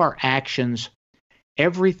all of our actions,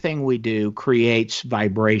 everything we do creates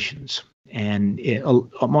vibrations. And he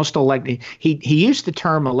used the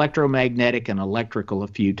term electromagnetic and electrical a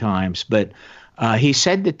few times, but he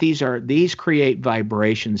said that these create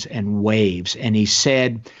vibrations and waves, and he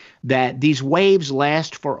said that these waves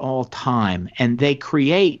last for all time, and they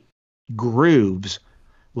create grooves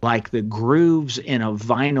like the grooves in a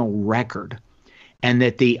vinyl record, and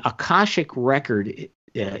that the Akashic Record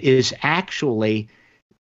is actually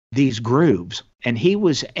these grooves, and he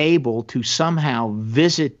was able to somehow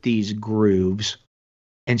visit these grooves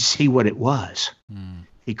and see what it was.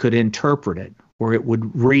 He could interpret it, or it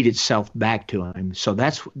would read itself back to him. So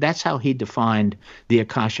that's how he defined the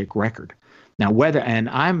Akashic Record. Now, and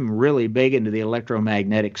I'm really big into the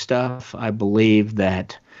electromagnetic stuff. I believe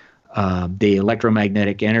that the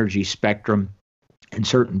electromagnetic energy spectrum and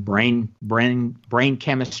certain brain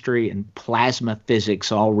chemistry and plasma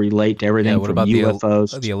physics all relate to everything what from about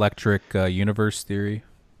UFOs. The electric universe theory?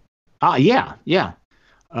 Yeah.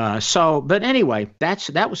 But anyway,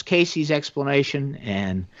 that was Cayce's explanation,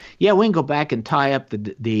 and we can go back and tie up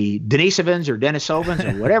the Denisovans or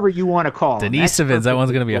Denisovans or whatever you want to call them. Denisovans, that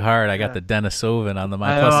one's going to be hard. I got the Denisovan on the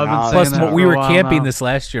mind. Plus we were camping this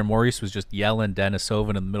last year. Maurice was just yelling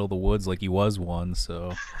Denisovan in the middle of the woods like he was one.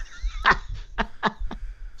 So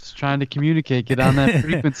just trying to communicate, get on that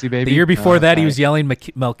frequency, baby. The year before that, he was yelling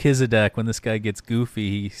Melchizedek. When this guy gets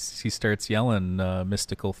goofy, he starts yelling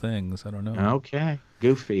mystical things. I don't know. Okay.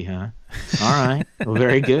 Goofy, huh? All right. Well,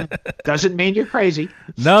 very good. Doesn't mean you're crazy.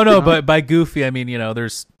 No, but by goofy, I mean,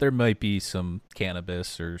 there might be some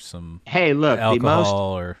cannabis or some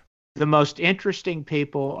alcohol the most interesting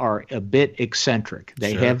people are a bit eccentric.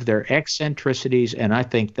 They have their eccentricities, and I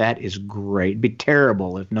think that is great. It'd be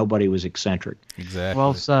terrible if nobody was eccentric. Exactly.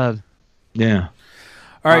 Well said. Yeah.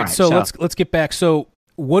 All right, so let's get back. So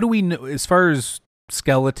what do we know as far as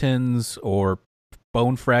skeletons or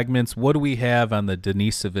bone fragments? What do we have on the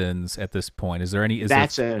Denisovans at this point? Is there any?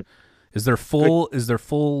 Is there full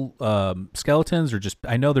skeletons, or just?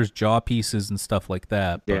 I know there's jaw pieces and stuff like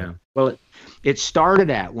that. But. Yeah. Well, it started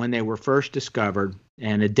out when they were first discovered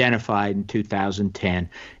and identified in 2010.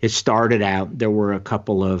 It started out there were a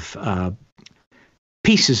couple of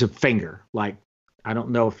pieces of finger, like I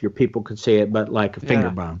don't know if your people could see it, but like a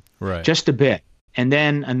finger bone, right? Just a bit, and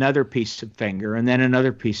then another piece of finger, and then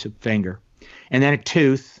another piece of finger, and then a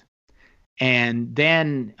tooth. And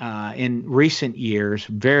then in recent years,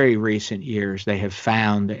 very recent years, they have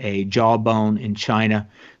found a jawbone in China.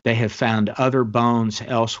 They have found other bones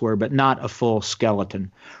elsewhere, but not a full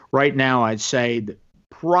skeleton. Right now, I'd say that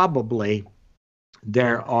probably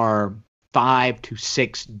there are 5 to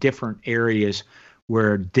 6 different areas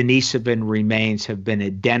where Denisovan remains have been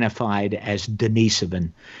identified as Denisovan.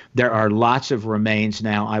 There are lots of remains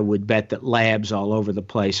now. I would bet that labs all over the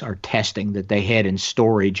place are testing that they had in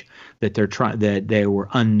storage that that they were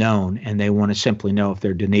unknown, and they want to simply know if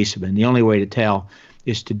they're Denisovan. The only way to tell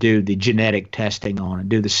is to do the genetic testing on it,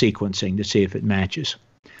 do the sequencing to see if it matches.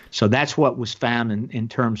 So that's what was found in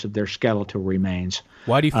terms of their skeletal remains.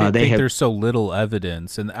 Why do you think there's so little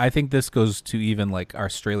evidence? And I think this goes to even like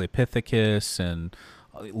Australopithecus and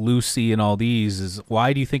Lucy and all these, is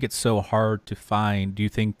why do you think it's so hard to find? Do you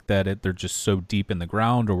think that they're just so deep in the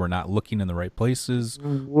ground, or we're not looking in the right places?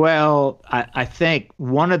 Well, I think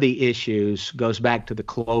one of the issues goes back to the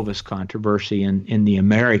Clovis controversy in the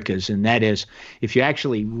Americas, and that is, if you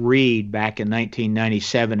actually read back in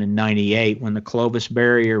 1997 and 98, when the Clovis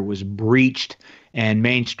barrier was breached and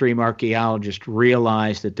mainstream archaeologists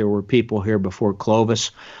realized that there were people here before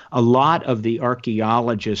Clovis, a lot of the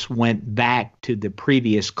archaeologists went back to the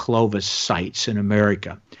previous Clovis sites in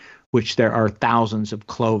America, which there are thousands of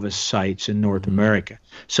Clovis sites in North America.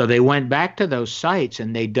 So they went back to those sites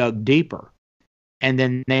and they dug deeper, and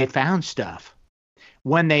then they found stuff.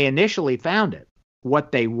 When they initially found it,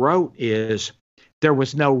 what they wrote is, there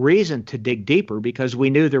was no reason to dig deeper because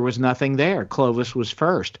we knew there was nothing there. Clovis was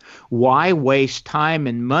first. Why waste time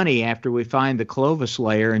and money after we find the Clovis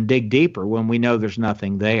layer and dig deeper when we know there's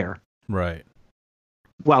nothing there? Right.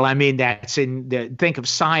 Well, I mean, think of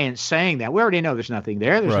science saying that. We already know there's nothing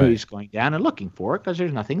there. There's no use going down and looking for it because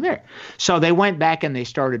there's nothing there. So they went back and they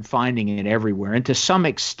started finding it everywhere. And to some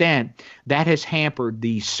extent, that has hampered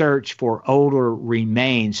the search for older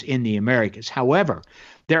remains in the Americas. However,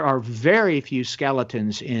 there are very few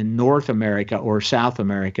skeletons in North America or South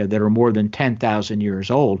America that are more than 10,000 years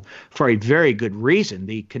old, for a very good reason.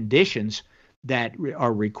 The conditions that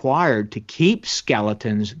are required to keep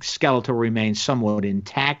skeletal remains somewhat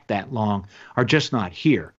intact that long are just not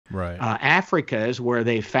here. Right. Africa is where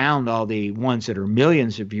they found all the ones that are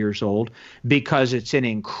millions of years old because it's in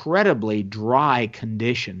incredibly dry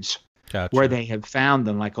conditions. Gotcha. Where they have found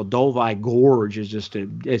them, like Olduvai Gorge is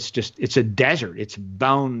it's a desert. It's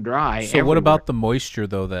bone dry. So everywhere. what about the moisture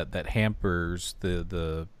though that hampers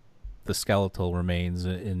the skeletal remains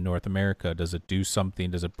in North America? Does it do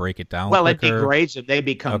something? Does it break it down? Well, quicker? It degrades them. They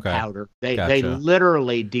become powder. They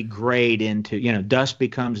literally degrade into, dust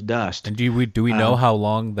becomes dust. And do we know how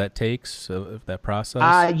long that takes of that process?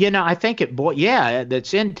 I think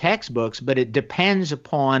that's in textbooks, but it depends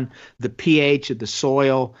upon the pH of the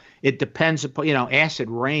soil. It depends upon, acid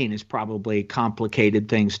rain is probably complicated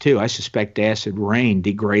things too. I suspect acid rain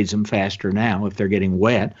degrades them faster now if they're getting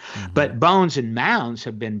wet. Mm-hmm. But bones and mounds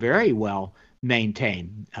have been very well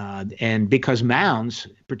maintained. And because mounds,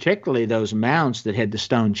 particularly those mounds that had the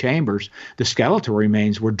stone chambers, the skeletal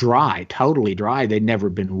remains were dry, totally dry. They'd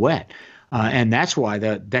never been wet. And that's why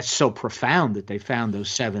that's so profound that they found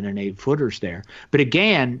those 7 and 8 footers there. But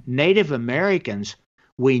again, Native Americans,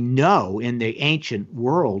 we know in the ancient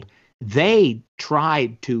world, they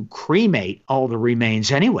tried to cremate all the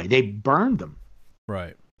remains anyway. They burned them.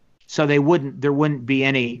 Right. So there wouldn't be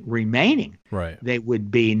any remaining. Right. They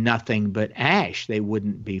would be nothing but ash. They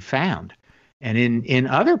wouldn't be found. And in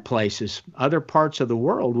other places, other parts of the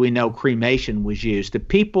world, we know cremation was used. The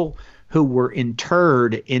people who were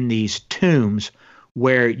interred in these tombs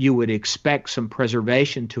where you would expect some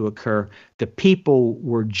preservation to occur, the people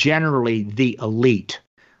were generally the elite,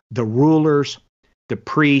 the rulers, the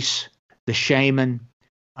priests, the shaman,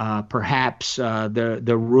 perhaps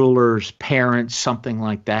the ruler's parents, something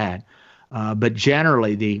like that. But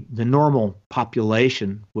generally, the normal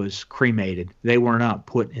population was cremated. They were not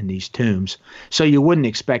put in these tombs. So you wouldn't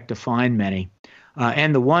expect to find many.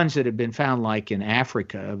 And the ones that have been found, like in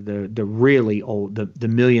Africa, the really old, the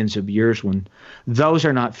millions of years one, those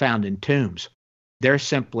are not found in tombs. They're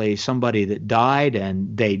simply somebody that died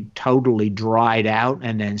and they totally dried out,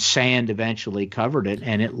 and then sand eventually covered it,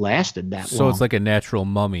 and it lasted that long. So it's like a natural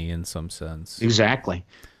mummy in some sense. Exactly.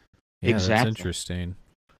 Yeah, exactly. That's interesting.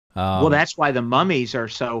 Well, that's why the mummies are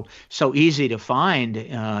so easy to find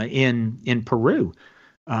in Peru.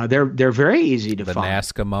 They're very easy to find. The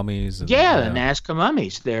Nazca mummies. The Nazca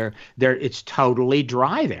mummies. It's totally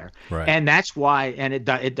dry there, right. And that's why. And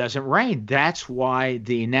it doesn't rain. That's why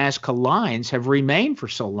the Nazca lines have remained for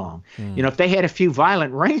so long. If they had a few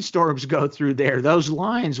violent rainstorms go through there, those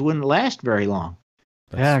lines wouldn't last very long.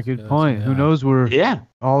 Good point. Yeah. Who knows where?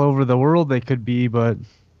 All over the world they could be, but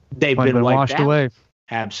they've been washed away.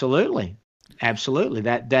 Absolutely.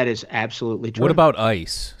 That is absolutely true. What about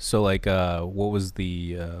ice? So like what was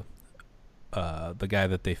the guy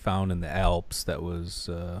that they found in the Alps that was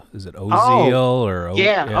is it Oziel or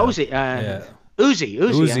Uzi. Uzi.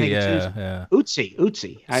 I think it's Uzi.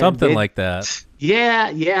 Uzi. Something like that.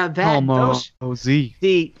 Yeah, that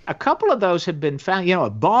Ozi. A couple of those have been found. A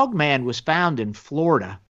bog man was found in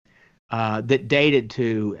Florida. That dated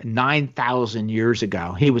to 9,000 years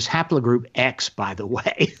ago. He was haplogroup X, by the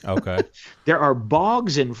way. Okay. There are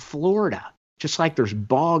bogs in Florida just like there's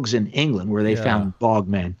bogs in England where they found bog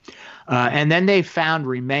men. And then they found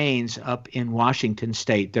remains up in Washington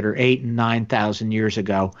State that are 8,000 and 9,000 years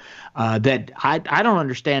ago. That I don't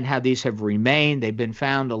understand how these have remained. They've been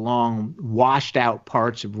found along washed out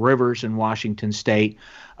parts of rivers in Washington State,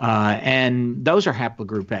 and those are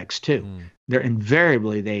haplogroup X too. They're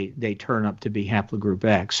invariably they turn up to be haplogroup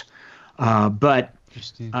X. But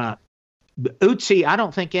Ötzi, I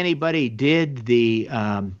don't think anybody did the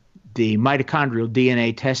mitochondrial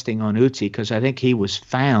DNA testing on Ötzi because I think he was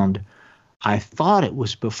found. I thought it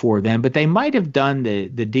was before then, but they might have done the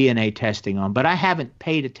DNA testing on. But I haven't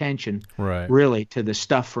paid attention really to the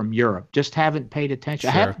stuff from Europe. Just haven't paid attention.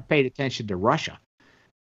 I haven't paid attention to Russia.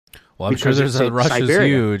 Well, I'm sure Russia's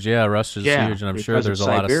huge. Yeah, Russia's huge, and I'm sure there's a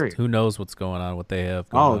lot of who knows what's going on, what they have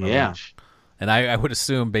going on. Oh, yeah. And I would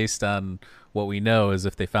assume, based on what we know, is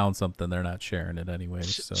if they found something, they're not sharing it anyway.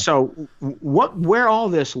 So where all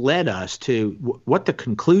this led us to, what the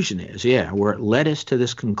conclusion is, where it led us to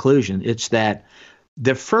this conclusion, it's that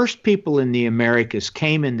the first people in the Americas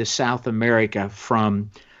came into South America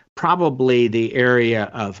from probably the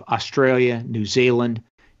area of Australia, New Zealand,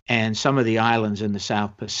 and some of the islands in the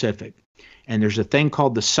South Pacific. And there's a thing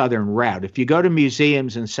called the Southern Route. If you go to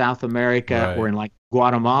museums in South America or in like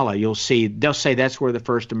Guatemala, they'll say that's where the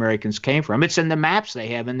first Americans came from. It's in the maps they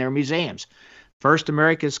have in their museums. First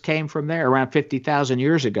Americans came from there around 50,000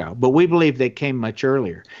 years ago, but we believe they came much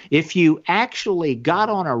earlier. If you actually got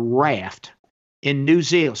on a raft in New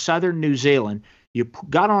Zealand, southern New Zealand, you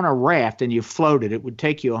got on a raft and you floated, it would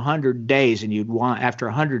take you 100 days, and after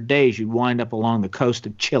 100 days, you'd wind up along the coast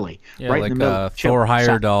of Chile. Right in the middle of Chile, Thor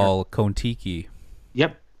Heyerdahl, Kon-Tiki.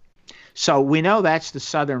 Yep. So we know that's the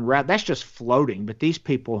southern route. That's just floating, but these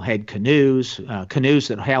people had canoes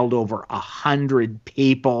that held over 100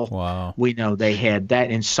 people. Wow. We know they had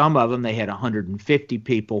that. In some of them, they had 150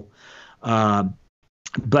 people.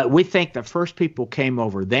 But we think the first people came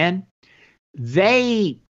over then.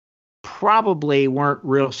 They probably weren't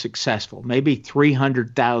real successful. Maybe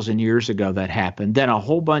 300,000 years ago that happened. Then a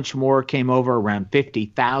whole bunch more came over around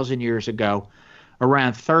 50,000 years ago.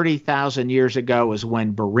 Around 30,000 years ago is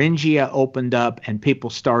when Beringia opened up and people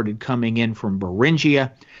started coming in from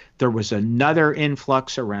Beringia. There was another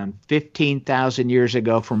influx around 15,000 years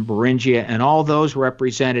ago from Beringia, and all those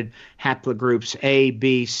represented haplogroups A,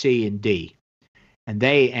 B, C, and D. And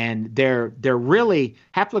they're really,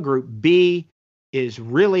 haplogroup B is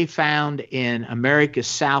really found in America's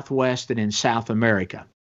Southwest and in South America.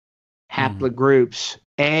 Haplogroups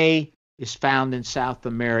A is found in South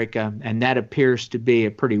America, and that appears to be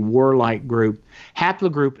a pretty warlike group.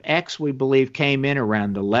 Haplogroup X, we believe, came in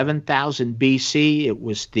around 11,000 BC. It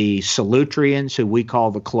was the Solutreans, who we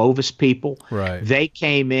call the Clovis people. Right. They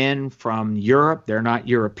came in from Europe. They're not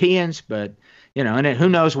Europeans, but, and who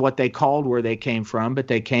knows what they called where they came from, but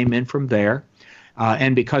they came in from there.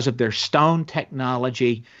 And because of their stone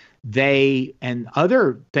technology, and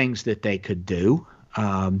other things that they could do,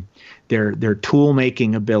 their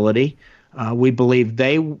tool-making ability, we believe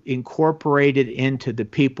they incorporated into the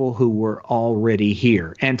people who were already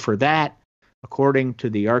here. And for that, according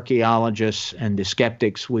to the archaeologists and the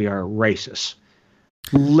skeptics, we are racist.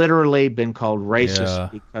 Literally been called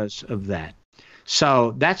racist because of that.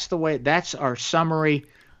 So that's our summary.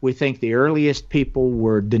 We think the earliest people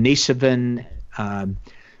were Denisovan,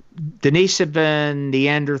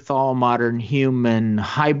 Neanderthal, modern human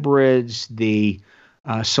hybrids. The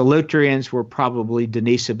Solutreans were probably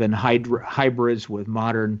Denisovan hybrids with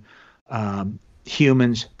modern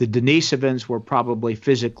humans. The Denisovans were probably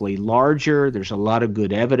physically larger. There's a lot of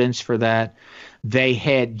good evidence for that. They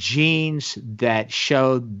had genes that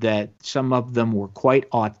showed that some of them were quite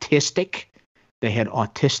autistic. They had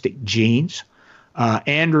autistic genes.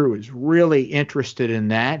 Andrew is really interested in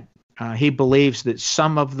that. He believes that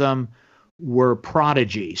some of them were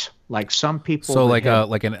prodigies, like some people. So,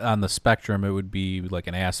 on the spectrum, it would be like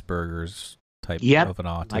an Asperger's type of an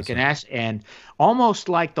autism. Like and almost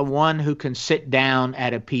like the one who can sit down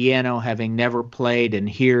at a piano, having never played, and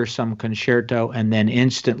hear some concerto, and then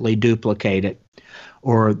instantly duplicate it.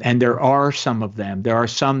 And there are some of them. There are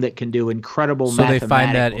some that can do incredible mathematical So they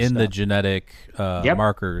find that in stuff. The genetic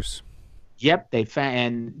markers. Yep,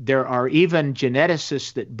 and there are even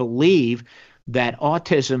geneticists that believe that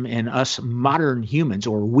autism in us modern humans,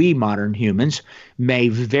 or we modern humans, may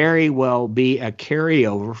very well be a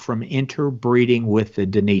carryover from interbreeding with the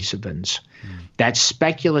Denisovans. That's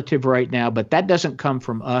speculative right now, but that doesn't come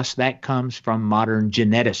from us. That comes from modern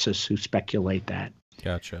geneticists who speculate that.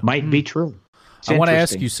 Gotcha. Might be true. I want to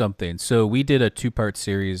ask you something. So we did a 2-part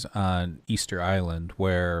series on Easter Island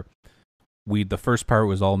where the first part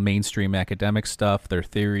was all mainstream academic stuff, their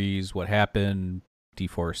theories, what happened,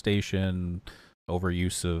 deforestation,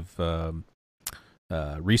 overuse of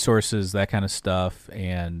resources, that kind of stuff.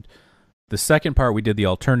 And the second part, we did the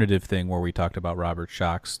alternative thing where we talked about Robert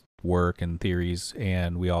Schoch's work and theories,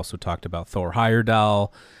 and we also talked about Thor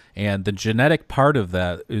Heyerdahl. And the genetic part of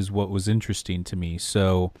that is what was interesting to me.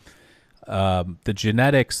 So the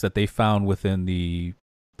genetics that they found within the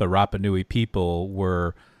Rapa Nui people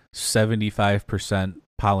were 75%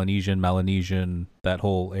 Polynesian, Melanesian, that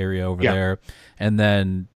whole area over there. And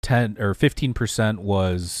then 10 or 15%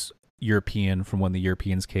 was European from when the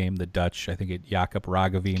Europeans came, the Dutch. I think Jacob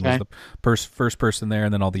Roggeveen was the first person there,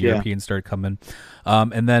 and then all the Europeans started coming.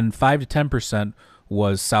 And then 5 to 10%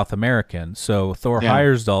 was South American. So Thor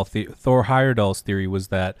Heyerdahl's theory was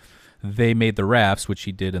that they made the rafts, which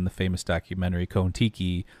he did in the famous documentary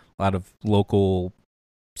Kon-Tiki, a lot of local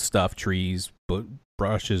stuff, trees,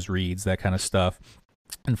 brushes, reeds, that kind of stuff,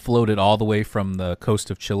 and floated all the way from the coast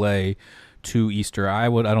of Chile to Easter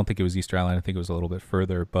Island. I don't think it was Easter Island. I think it was a little bit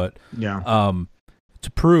further, but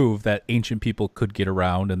to prove that ancient people could get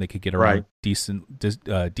around and they could get around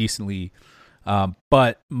decently.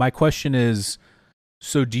 But my question is,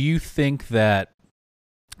 so do you think that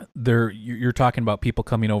you're talking about people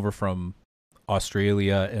coming over from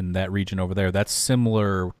Australia and that region over there? That's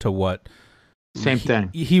similar to what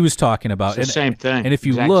he was talking about. It's the same thing. And if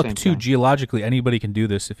you look too geologically, anybody can do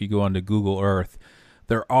this. If you go onto Google Earth,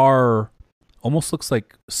 there are almost looks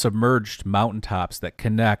like submerged mountaintops that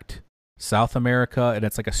connect South America, and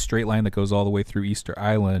it's like a straight line that goes all the way through Easter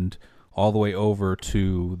Island, all the way over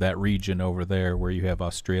to that region over there where you have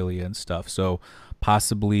Australia and stuff. So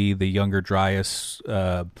possibly the Younger Dryas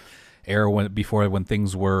era, when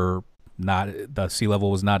things were not, the sea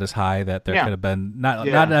level was not as high, that there could have been not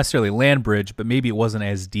necessarily land bridge, but maybe it wasn't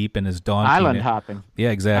as deep and as daunting. Island hopping.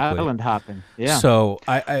 Yeah, exactly. Island hopping. Yeah. So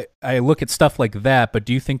I look at stuff like that, but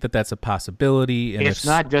do you think that that's a possibility? And it's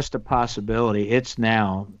not just a possibility. It's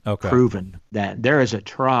now proven that there is a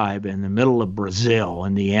tribe in the middle of Brazil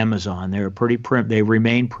in the Amazon. They're they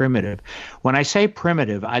remain primitive. When I say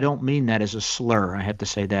primitive, I don't mean that as a slur. I have to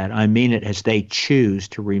say that. I mean it as they choose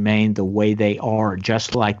to remain the way they are,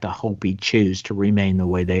 just like the Hopi choose to remain the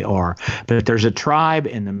way they are. But there's a tribe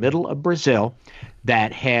in the middle of Brazil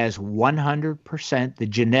that has 100% the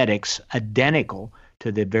genetics identical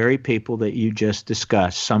to the very people that you just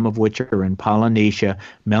discussed, some of which are in Polynesia,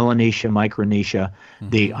 Melanesia, Micronesia,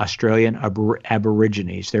 the Australian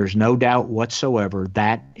Aborigines. There's no doubt whatsoever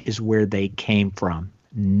that is where they came from.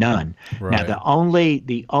 None. Right. Now, the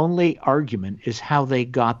only argument is how they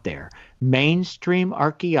got there. Mainstream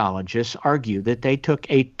archaeologists argue that they took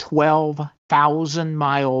a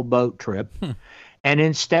 12,000-mile boat trip, and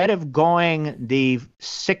instead of going the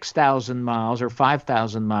 6,000 miles or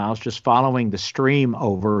 5,000 miles, just following the stream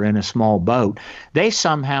over in a small boat, they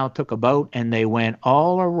somehow took a boat and they went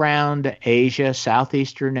all around Asia,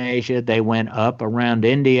 Southeastern Asia. They went up around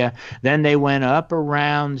India. Then they went up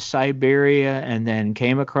around Siberia and then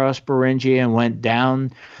came across Beringia and went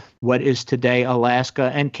down what is today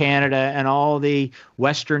Alaska and Canada and all the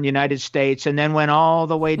western United States, and then went all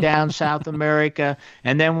the way down South America.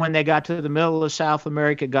 And then when they got to the middle of South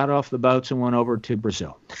America, got off the boats and went over to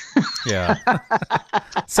Brazil. Yeah.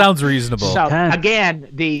 Sounds reasonable. So again,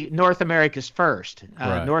 the North America's first.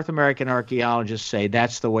 North American archaeologists say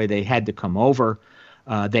that's the way they had to come over.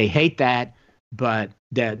 They hate that, but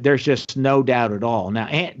there's just no doubt at all. Now,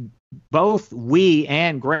 both we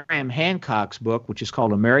and Graham Hancock's book, which is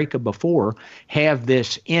called America Before, have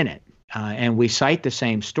this in it. And we cite the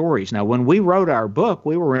same stories. Now, when we wrote our book,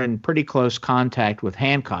 we were in pretty close contact with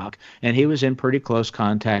Hancock, and he was in pretty close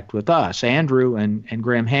contact with us. Andrew and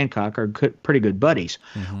Graham Hancock are pretty good buddies.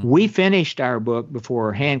 We finished our book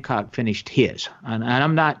before Hancock finished his. And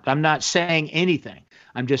I'm not saying anything.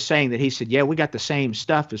 I'm just saying that he said, yeah, we got the same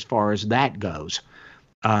stuff as far as that goes.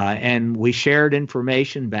 And we shared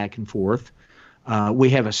information back and forth.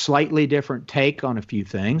 We have a slightly different take on a few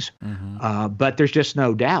things, but there's just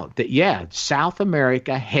no doubt that, South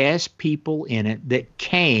America has people in it that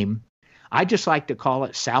came. I just like to call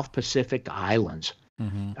it South Pacific Islands.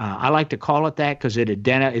 I like to call it that because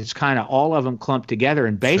it's kind of all of them clumped together.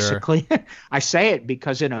 And basically, I say it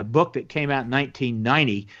because in a book that came out in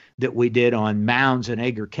 1990 that we did on mounds and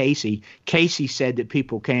Edgar Casey said that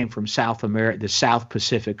people came from South America, the South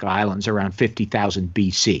Pacific Islands, around 50,000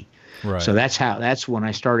 BC. Right. So that's when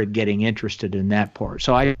I started getting interested in that part.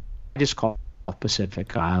 So I just call it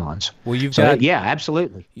Pacific Islands. Well,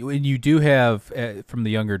 absolutely. You do have from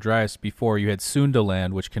the Younger Dryas before, you had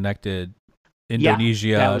Sundaland, which connected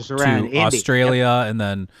Indonesia to Australia, and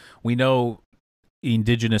then we know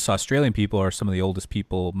indigenous Australian people are some of the oldest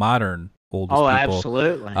people, modern oldest Oh, people.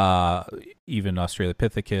 absolutely. Even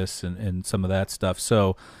Australopithecus and some of that stuff.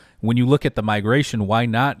 So when you look at the migration, why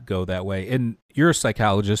not go that way? And you're a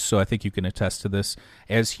psychologist, so I think you can attest to this.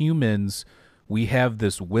 As humans, we have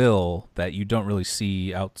this will that you don't really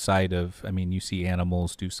see outside of, I mean, you see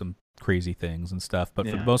animals do some crazy things and stuff, but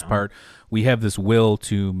for the most part, we have this will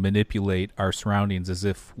to manipulate our surroundings as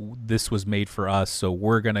if this was made for us, so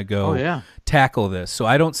we're going to go tackle this. So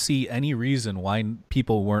I don't see any reason why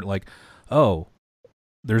people weren't like, oh,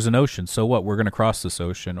 there's an ocean, so what? We're going to cross this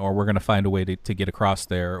ocean, or we're going to find a way to get across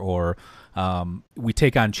there, or we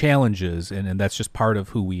take on challenges, and that's just part of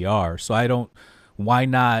who we are. So I don't, why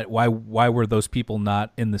not, why were those people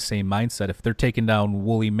not in the same mindset? If they're taking down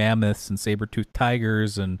woolly mammoths and saber-toothed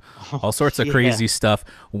tigers and all sorts of crazy stuff,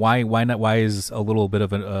 why not? Why is a little bit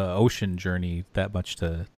of an ocean journey that much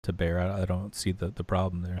to bear? I don't see the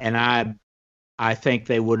problem there. And I think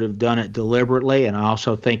they would have done it deliberately, and I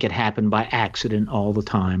also think it happened by accident all the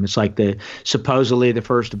time. It's like supposedly the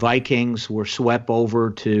first Vikings were swept over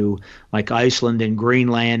to like Iceland and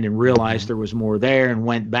Greenland and realized there was more there and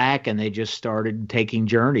went back, and they just started taking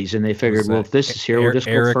journeys, and they figured, well, if this is here, we'll just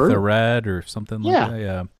Eric go further. the Red or something like that.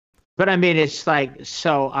 Yeah. But I mean, it's like,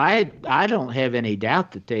 so I don't have any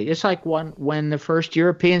doubt that it's like when the first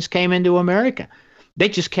Europeans came into America. They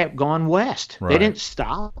just kept going west. Right. They didn't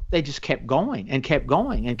stop. They just kept going and kept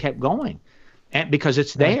going and kept going, and because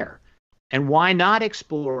it's there. And why not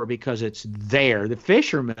explore? Because it's there. The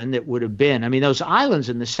fishermen that would have been, I mean, those islands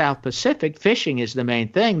in the South Pacific, fishing is the main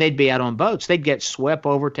thing. They'd be out on boats. They'd get swept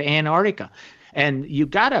over to Antarctica. And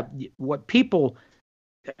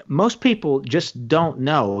most people just don't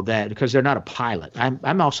know that, because they're not a pilot.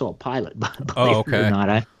 I'm also a pilot, believe it or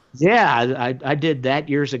not. I did that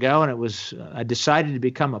years ago, and I decided to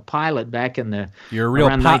become a pilot back in the. You're a real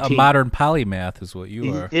modern polymath, is what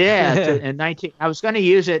you are. Yeah, I was going to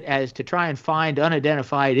use it to try and find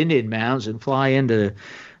unidentified Indian mounds and fly into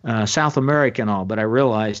South America and all, but I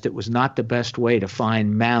realized it was not the best way to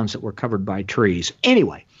find mounds that were covered by trees.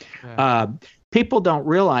 Anyway, people don't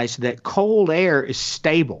realize that cold air is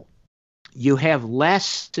stable. You have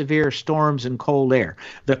less severe storms in cold air.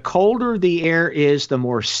 The colder the air is, the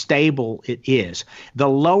more stable it is. The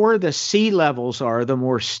lower the sea levels are, the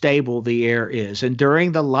more stable the air is. And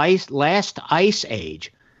during the last ice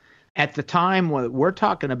age, at the time when we're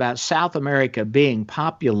talking about South America being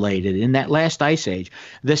populated, in that last ice age,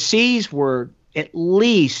 the seas were at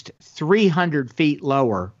least 300 feet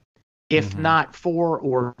lower, if not 400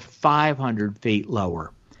 or 500 feet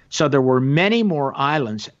lower. So there were many more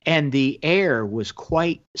islands, and the air was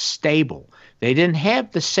quite stable. They didn't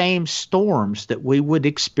have the same storms that we would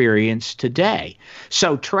experience today.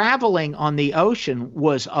 So traveling on the ocean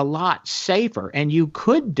was a lot safer, and you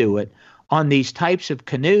could do it on these types of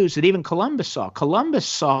canoes that even Columbus saw. Columbus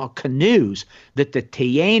saw canoes that the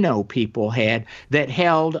Taino people had that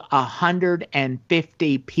held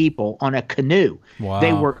 150 people on a canoe. Wow.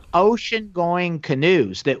 They were ocean-going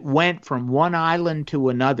canoes that went from one island to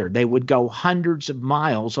another. They would go hundreds of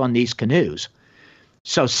miles on these canoes.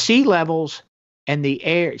 So sea levels and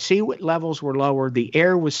sea levels were lower, the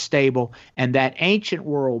air was stable, and that ancient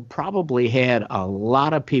world probably had a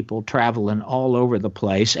lot of people traveling all over the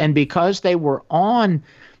place. And because they were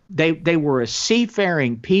they were a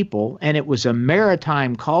seafaring people, and it was a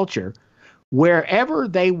maritime culture, wherever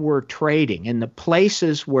they were trading, in the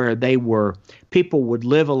places where people would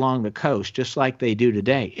live along the coast, just like they do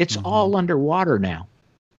today, it's all underwater now.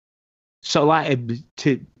 So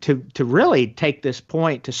to really take this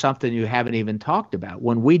point to something you haven't even talked about,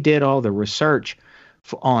 when we did all the research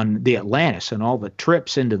on the Atlantis and all the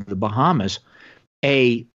trips into the Bahamas,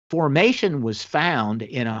 a formation was found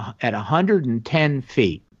at 110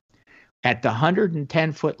 feet. At the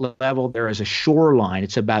 110-foot level, there is a shoreline.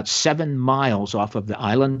 It's about 7 miles off of the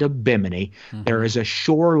island of Bimini. There is a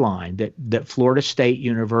shoreline that Florida State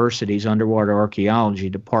University's Underwater Archaeology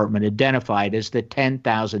Department identified as the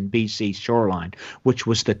 10,000 BC shoreline, which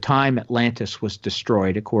was the time Atlantis was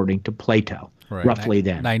destroyed, according to Plato, roughly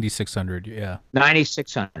then. 9,600, yeah.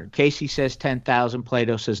 9,600. Casey says 10,000.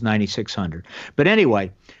 Plato says 9,600. But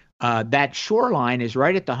anyway, that shoreline is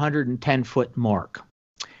right at the 110-foot mark.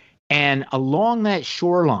 And along that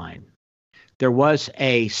shoreline, there was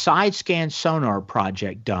a side scan sonar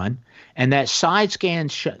project done, and that side scan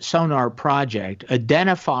sonar project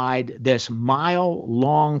identified this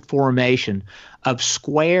mile-long formation of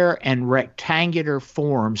square and rectangular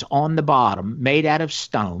forms on the bottom made out of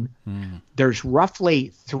stone. There's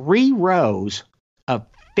roughly 3 rows of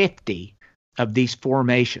 50 of these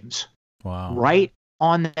formations. Wow. Right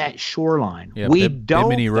on that shoreline. Yeah, we dove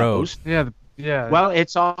Bimini those. Road. Yeah, Yeah. Well,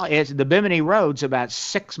 it's the Bimini Road's about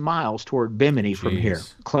 6 miles toward Bimini from here,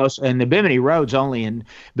 close. And the Bimini Road's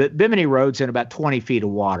Bimini Road's in about 20 feet of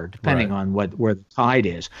water, depending on where the tide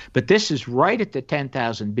is. But this is right at the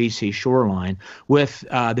 10,000 BC shoreline. With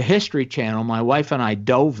the History Channel, my wife and I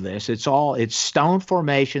dove this. It's stone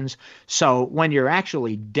formations. So when you're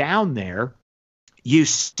actually down there, you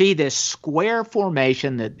see this square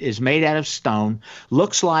formation that is made out of stone,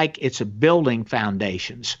 looks like it's a building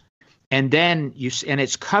foundations. And then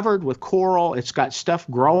it's covered with coral. It's got stuff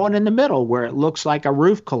growing in the middle where it looks like a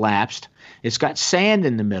roof collapsed. It's got sand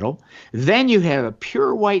in the middle. Then you have a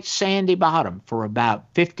pure white sandy bottom for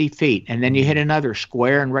about 50 feet. And then you hit another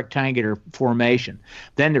square and rectangular formation.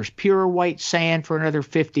 Then there's pure white sand for another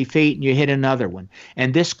 50 feet, and you hit another one.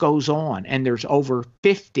 And this goes on. And there's over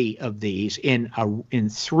 50 of these in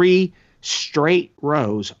 3 straight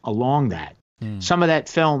rows along that. Some of that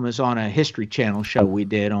film is on a History Channel show we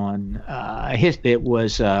did on it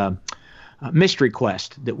was Mystery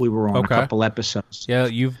Quest that we were on a couple episodes. Yeah,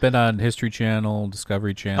 you've been on History Channel,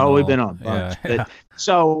 Discovery Channel. Oh, we've been on a bunch. Yeah.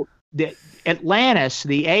 So the Atlantis,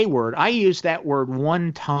 the A word, I used that word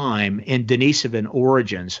one time in Denisovan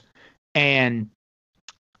Origins, and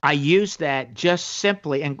I used that just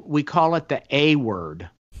simply, and we call it the A word.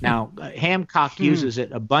 Now, Hancock uses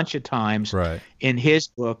it a bunch of times in his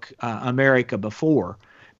book, America Before,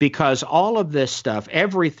 because all of this stuff,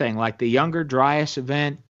 everything like the Younger Dryas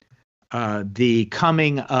event, the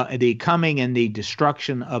coming and the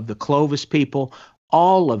destruction of the Clovis people,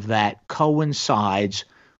 all of that coincides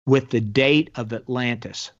with the date of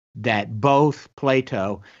Atlantis that both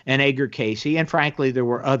Plato and Edgar Cayce, and frankly, there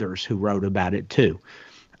were others who wrote about it too.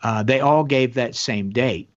 They all gave that same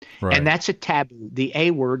date. Right. And that's a taboo. The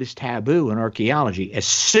A word is taboo in archaeology. As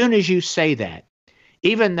soon as you say that,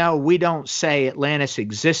 even though we don't say Atlantis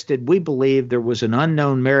existed, we believe there was an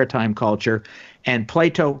unknown maritime culture, and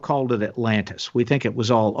Plato called it Atlantis. We think it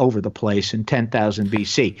was all over the place in 10,000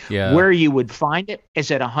 BC. Yeah. Where you would find it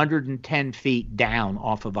is at 110 feet down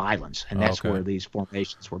off of islands, and that's where these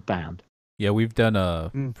formations were found. Yeah, we've done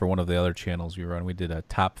for one of the other channels we run, we did a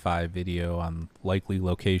top 5 video on likely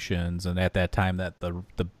locations, and at that time that the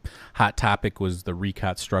hot topic was the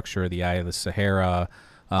Recot structure, the Eye of the Sahara.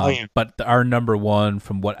 But our number one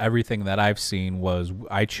from everything that I've seen was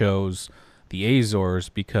I chose the Azores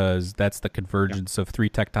because that's the convergence of 3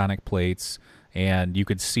 tectonic plates, and you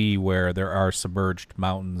could see where there are submerged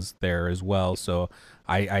mountains there as well. So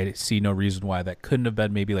I see no reason why that couldn't have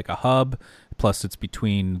been maybe like a hub. Plus, it's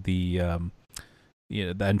between the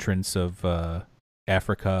the entrance of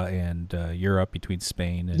Africa and Europe, between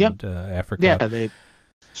Spain and Africa. Yeah, the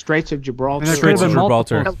Straits of Gibraltar. Straits of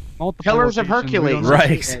Gibraltar. Pillars of Hercules.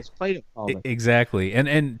 Right. Exactly.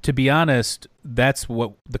 And to be honest, that's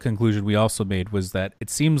what the conclusion we also made was that it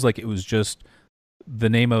seems like it was just the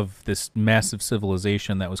name of this massive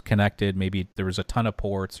civilization that was connected. Maybe there was a ton of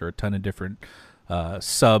ports or a ton of different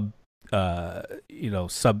sub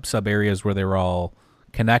areas where they were all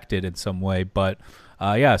connected in some way. But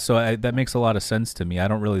so that makes a lot of sense to me. I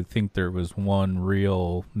don't really think there was one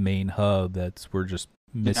real main hub we're just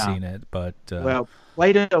missing it. But well,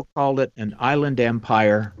 Plato called it an island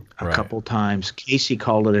empire a couple times. Cayce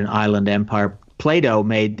called it an island empire. Plato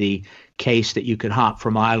made the case that you could hop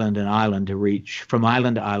from island to island to reach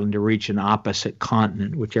an opposite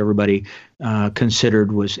continent, which everybody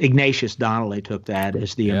considered was Ignatius Donnelly took that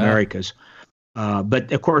as the Americas.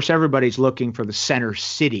 But of course, everybody's looking for the center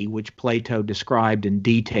city, which Plato described in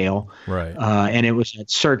detail. Right. And it was that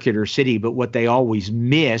circular city. But what they always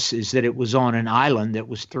miss is that it was on an island that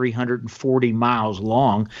was 340 miles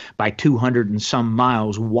long by 200 and some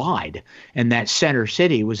miles wide. And that center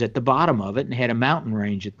city was at the bottom of it and had a mountain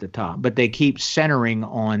range at the top. But they keep centering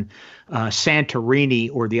on Santorini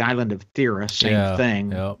or the island of Thera, same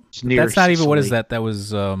thing. Yep. That's not even, what is that? That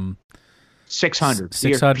was 600.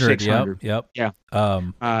 600. Yep. Yeah.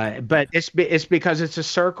 But it's because it's a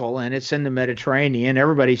circle and it's in the Mediterranean.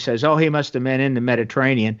 Everybody says, "Oh, he must have been in the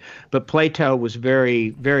Mediterranean," but Plato was very,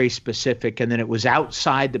 very specific, and then it was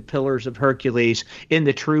outside the Pillars of Hercules in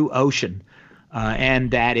the true ocean,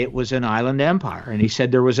 and that it was an island empire. And he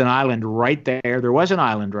said there was an island right there. There was an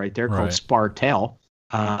island right there called Spartel.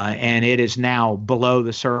 And it is now below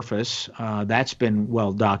the surface. That's been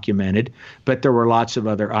well documented. But there were lots of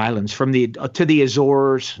other islands from to the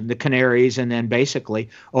Azores, the Canaries, and then basically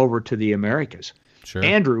over to the Americas. Sure.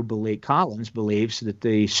 Andrew Collins believes that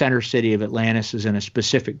the center city of Atlantis is in a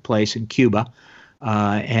specific place in Cuba.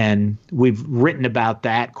 And we've written about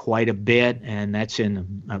that quite a bit, and that's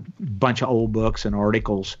in a bunch of old books and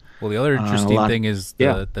articles. Well, the other interesting thing is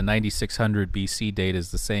the 9600 BC date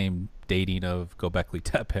is the same dating of Göbekli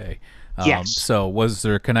Tepe. Yes. So was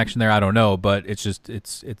there a connection there? I don't know, but it's just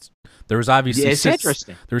there was obviously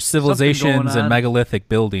interesting. There's civilizations and megalithic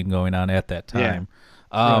building going on at that time.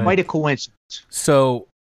 Quite a coincidence. So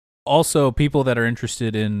also people that are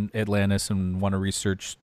interested in Atlantis and want to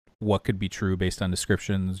research what could be true based on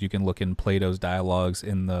descriptions, you can look in Plato's dialogues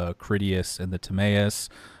in the Critias and the Timaeus.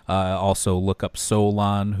 Also look up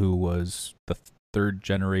Solon, who was the third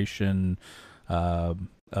generation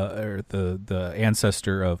or the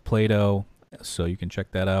ancestor of Plato, so you can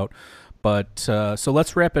check that out. But so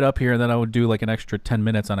let's wrap it up here, and then I would do like an extra 10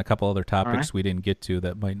 minutes on a couple other topics we didn't get to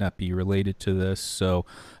that might not be related to this. So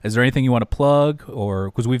is there anything you want to plug, or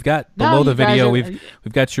because we've got below the video we've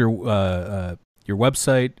got your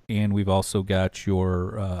website, and we've also got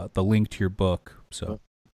your the link to your book. So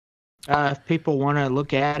if people want to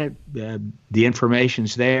look at it, the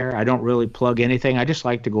information's there. I don't really plug anything. I just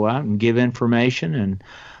like to go out and give information, and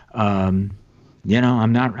I'm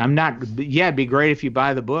not. Yeah, it'd be great if you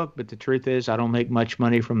buy the book, but the truth is, I don't make much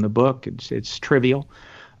money from the book. It's trivial.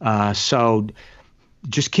 So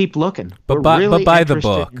just keep looking. But buy the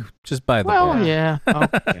book. Just buy the book. Well, yeah.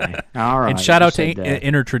 Okay. All right. And shout out to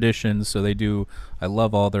Inner Traditions. So they do. I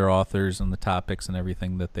love all their authors and the topics and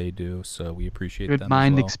everything that they do. So we appreciate them. Good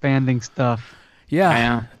mind expanding stuff.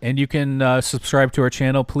 Yeah. And you can subscribe to our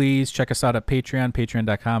channel, please. Check us out at Patreon,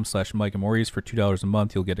 patreon.com/Mike and Maurice. For $2 a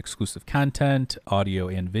month, you'll get exclusive content, audio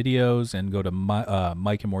and videos. And go to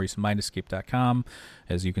Mike and Maurice MindEscape.com.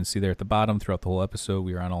 As you can see there at the bottom, throughout the whole episode,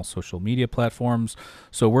 we are on all social media platforms.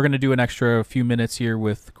 So we're going to do an extra few minutes here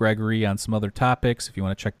with Gregory on some other topics. If you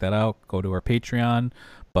want to check that out, go to our Patreon.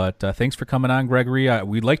 But thanks for coming on, Gregory.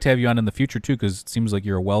 We'd like to have you on in the future, too, because it seems like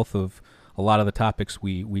you're a wealth of a lot of the topics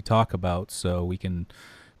we talk about, so we can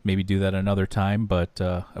maybe do that another time. But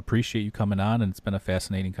appreciate you coming on, and it's been a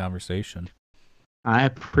fascinating conversation. I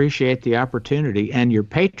appreciate the opportunity. And your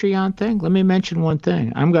Patreon thing, let me mention one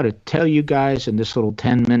thing. I'm going to tell you guys in this little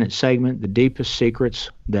 10-minute segment the deepest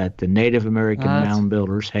secrets that the Native American mound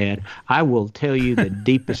builders had. I will tell you the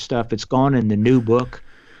deepest stuff. It's gone in the new book.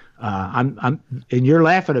 And you're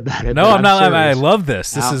laughing about it. No, I'm not. I love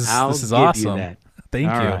this. This is awesome. Thank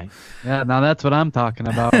you. Right. Yeah, now that's what I'm talking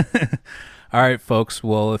about. All right, folks.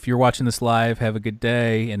 Well, if you're watching this live, have a good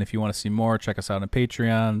day. And if you want to see more, check us out on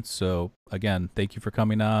Patreon. So, again, thank you for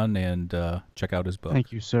coming on, and check out his book.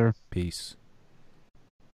 Thank you, sir. Peace.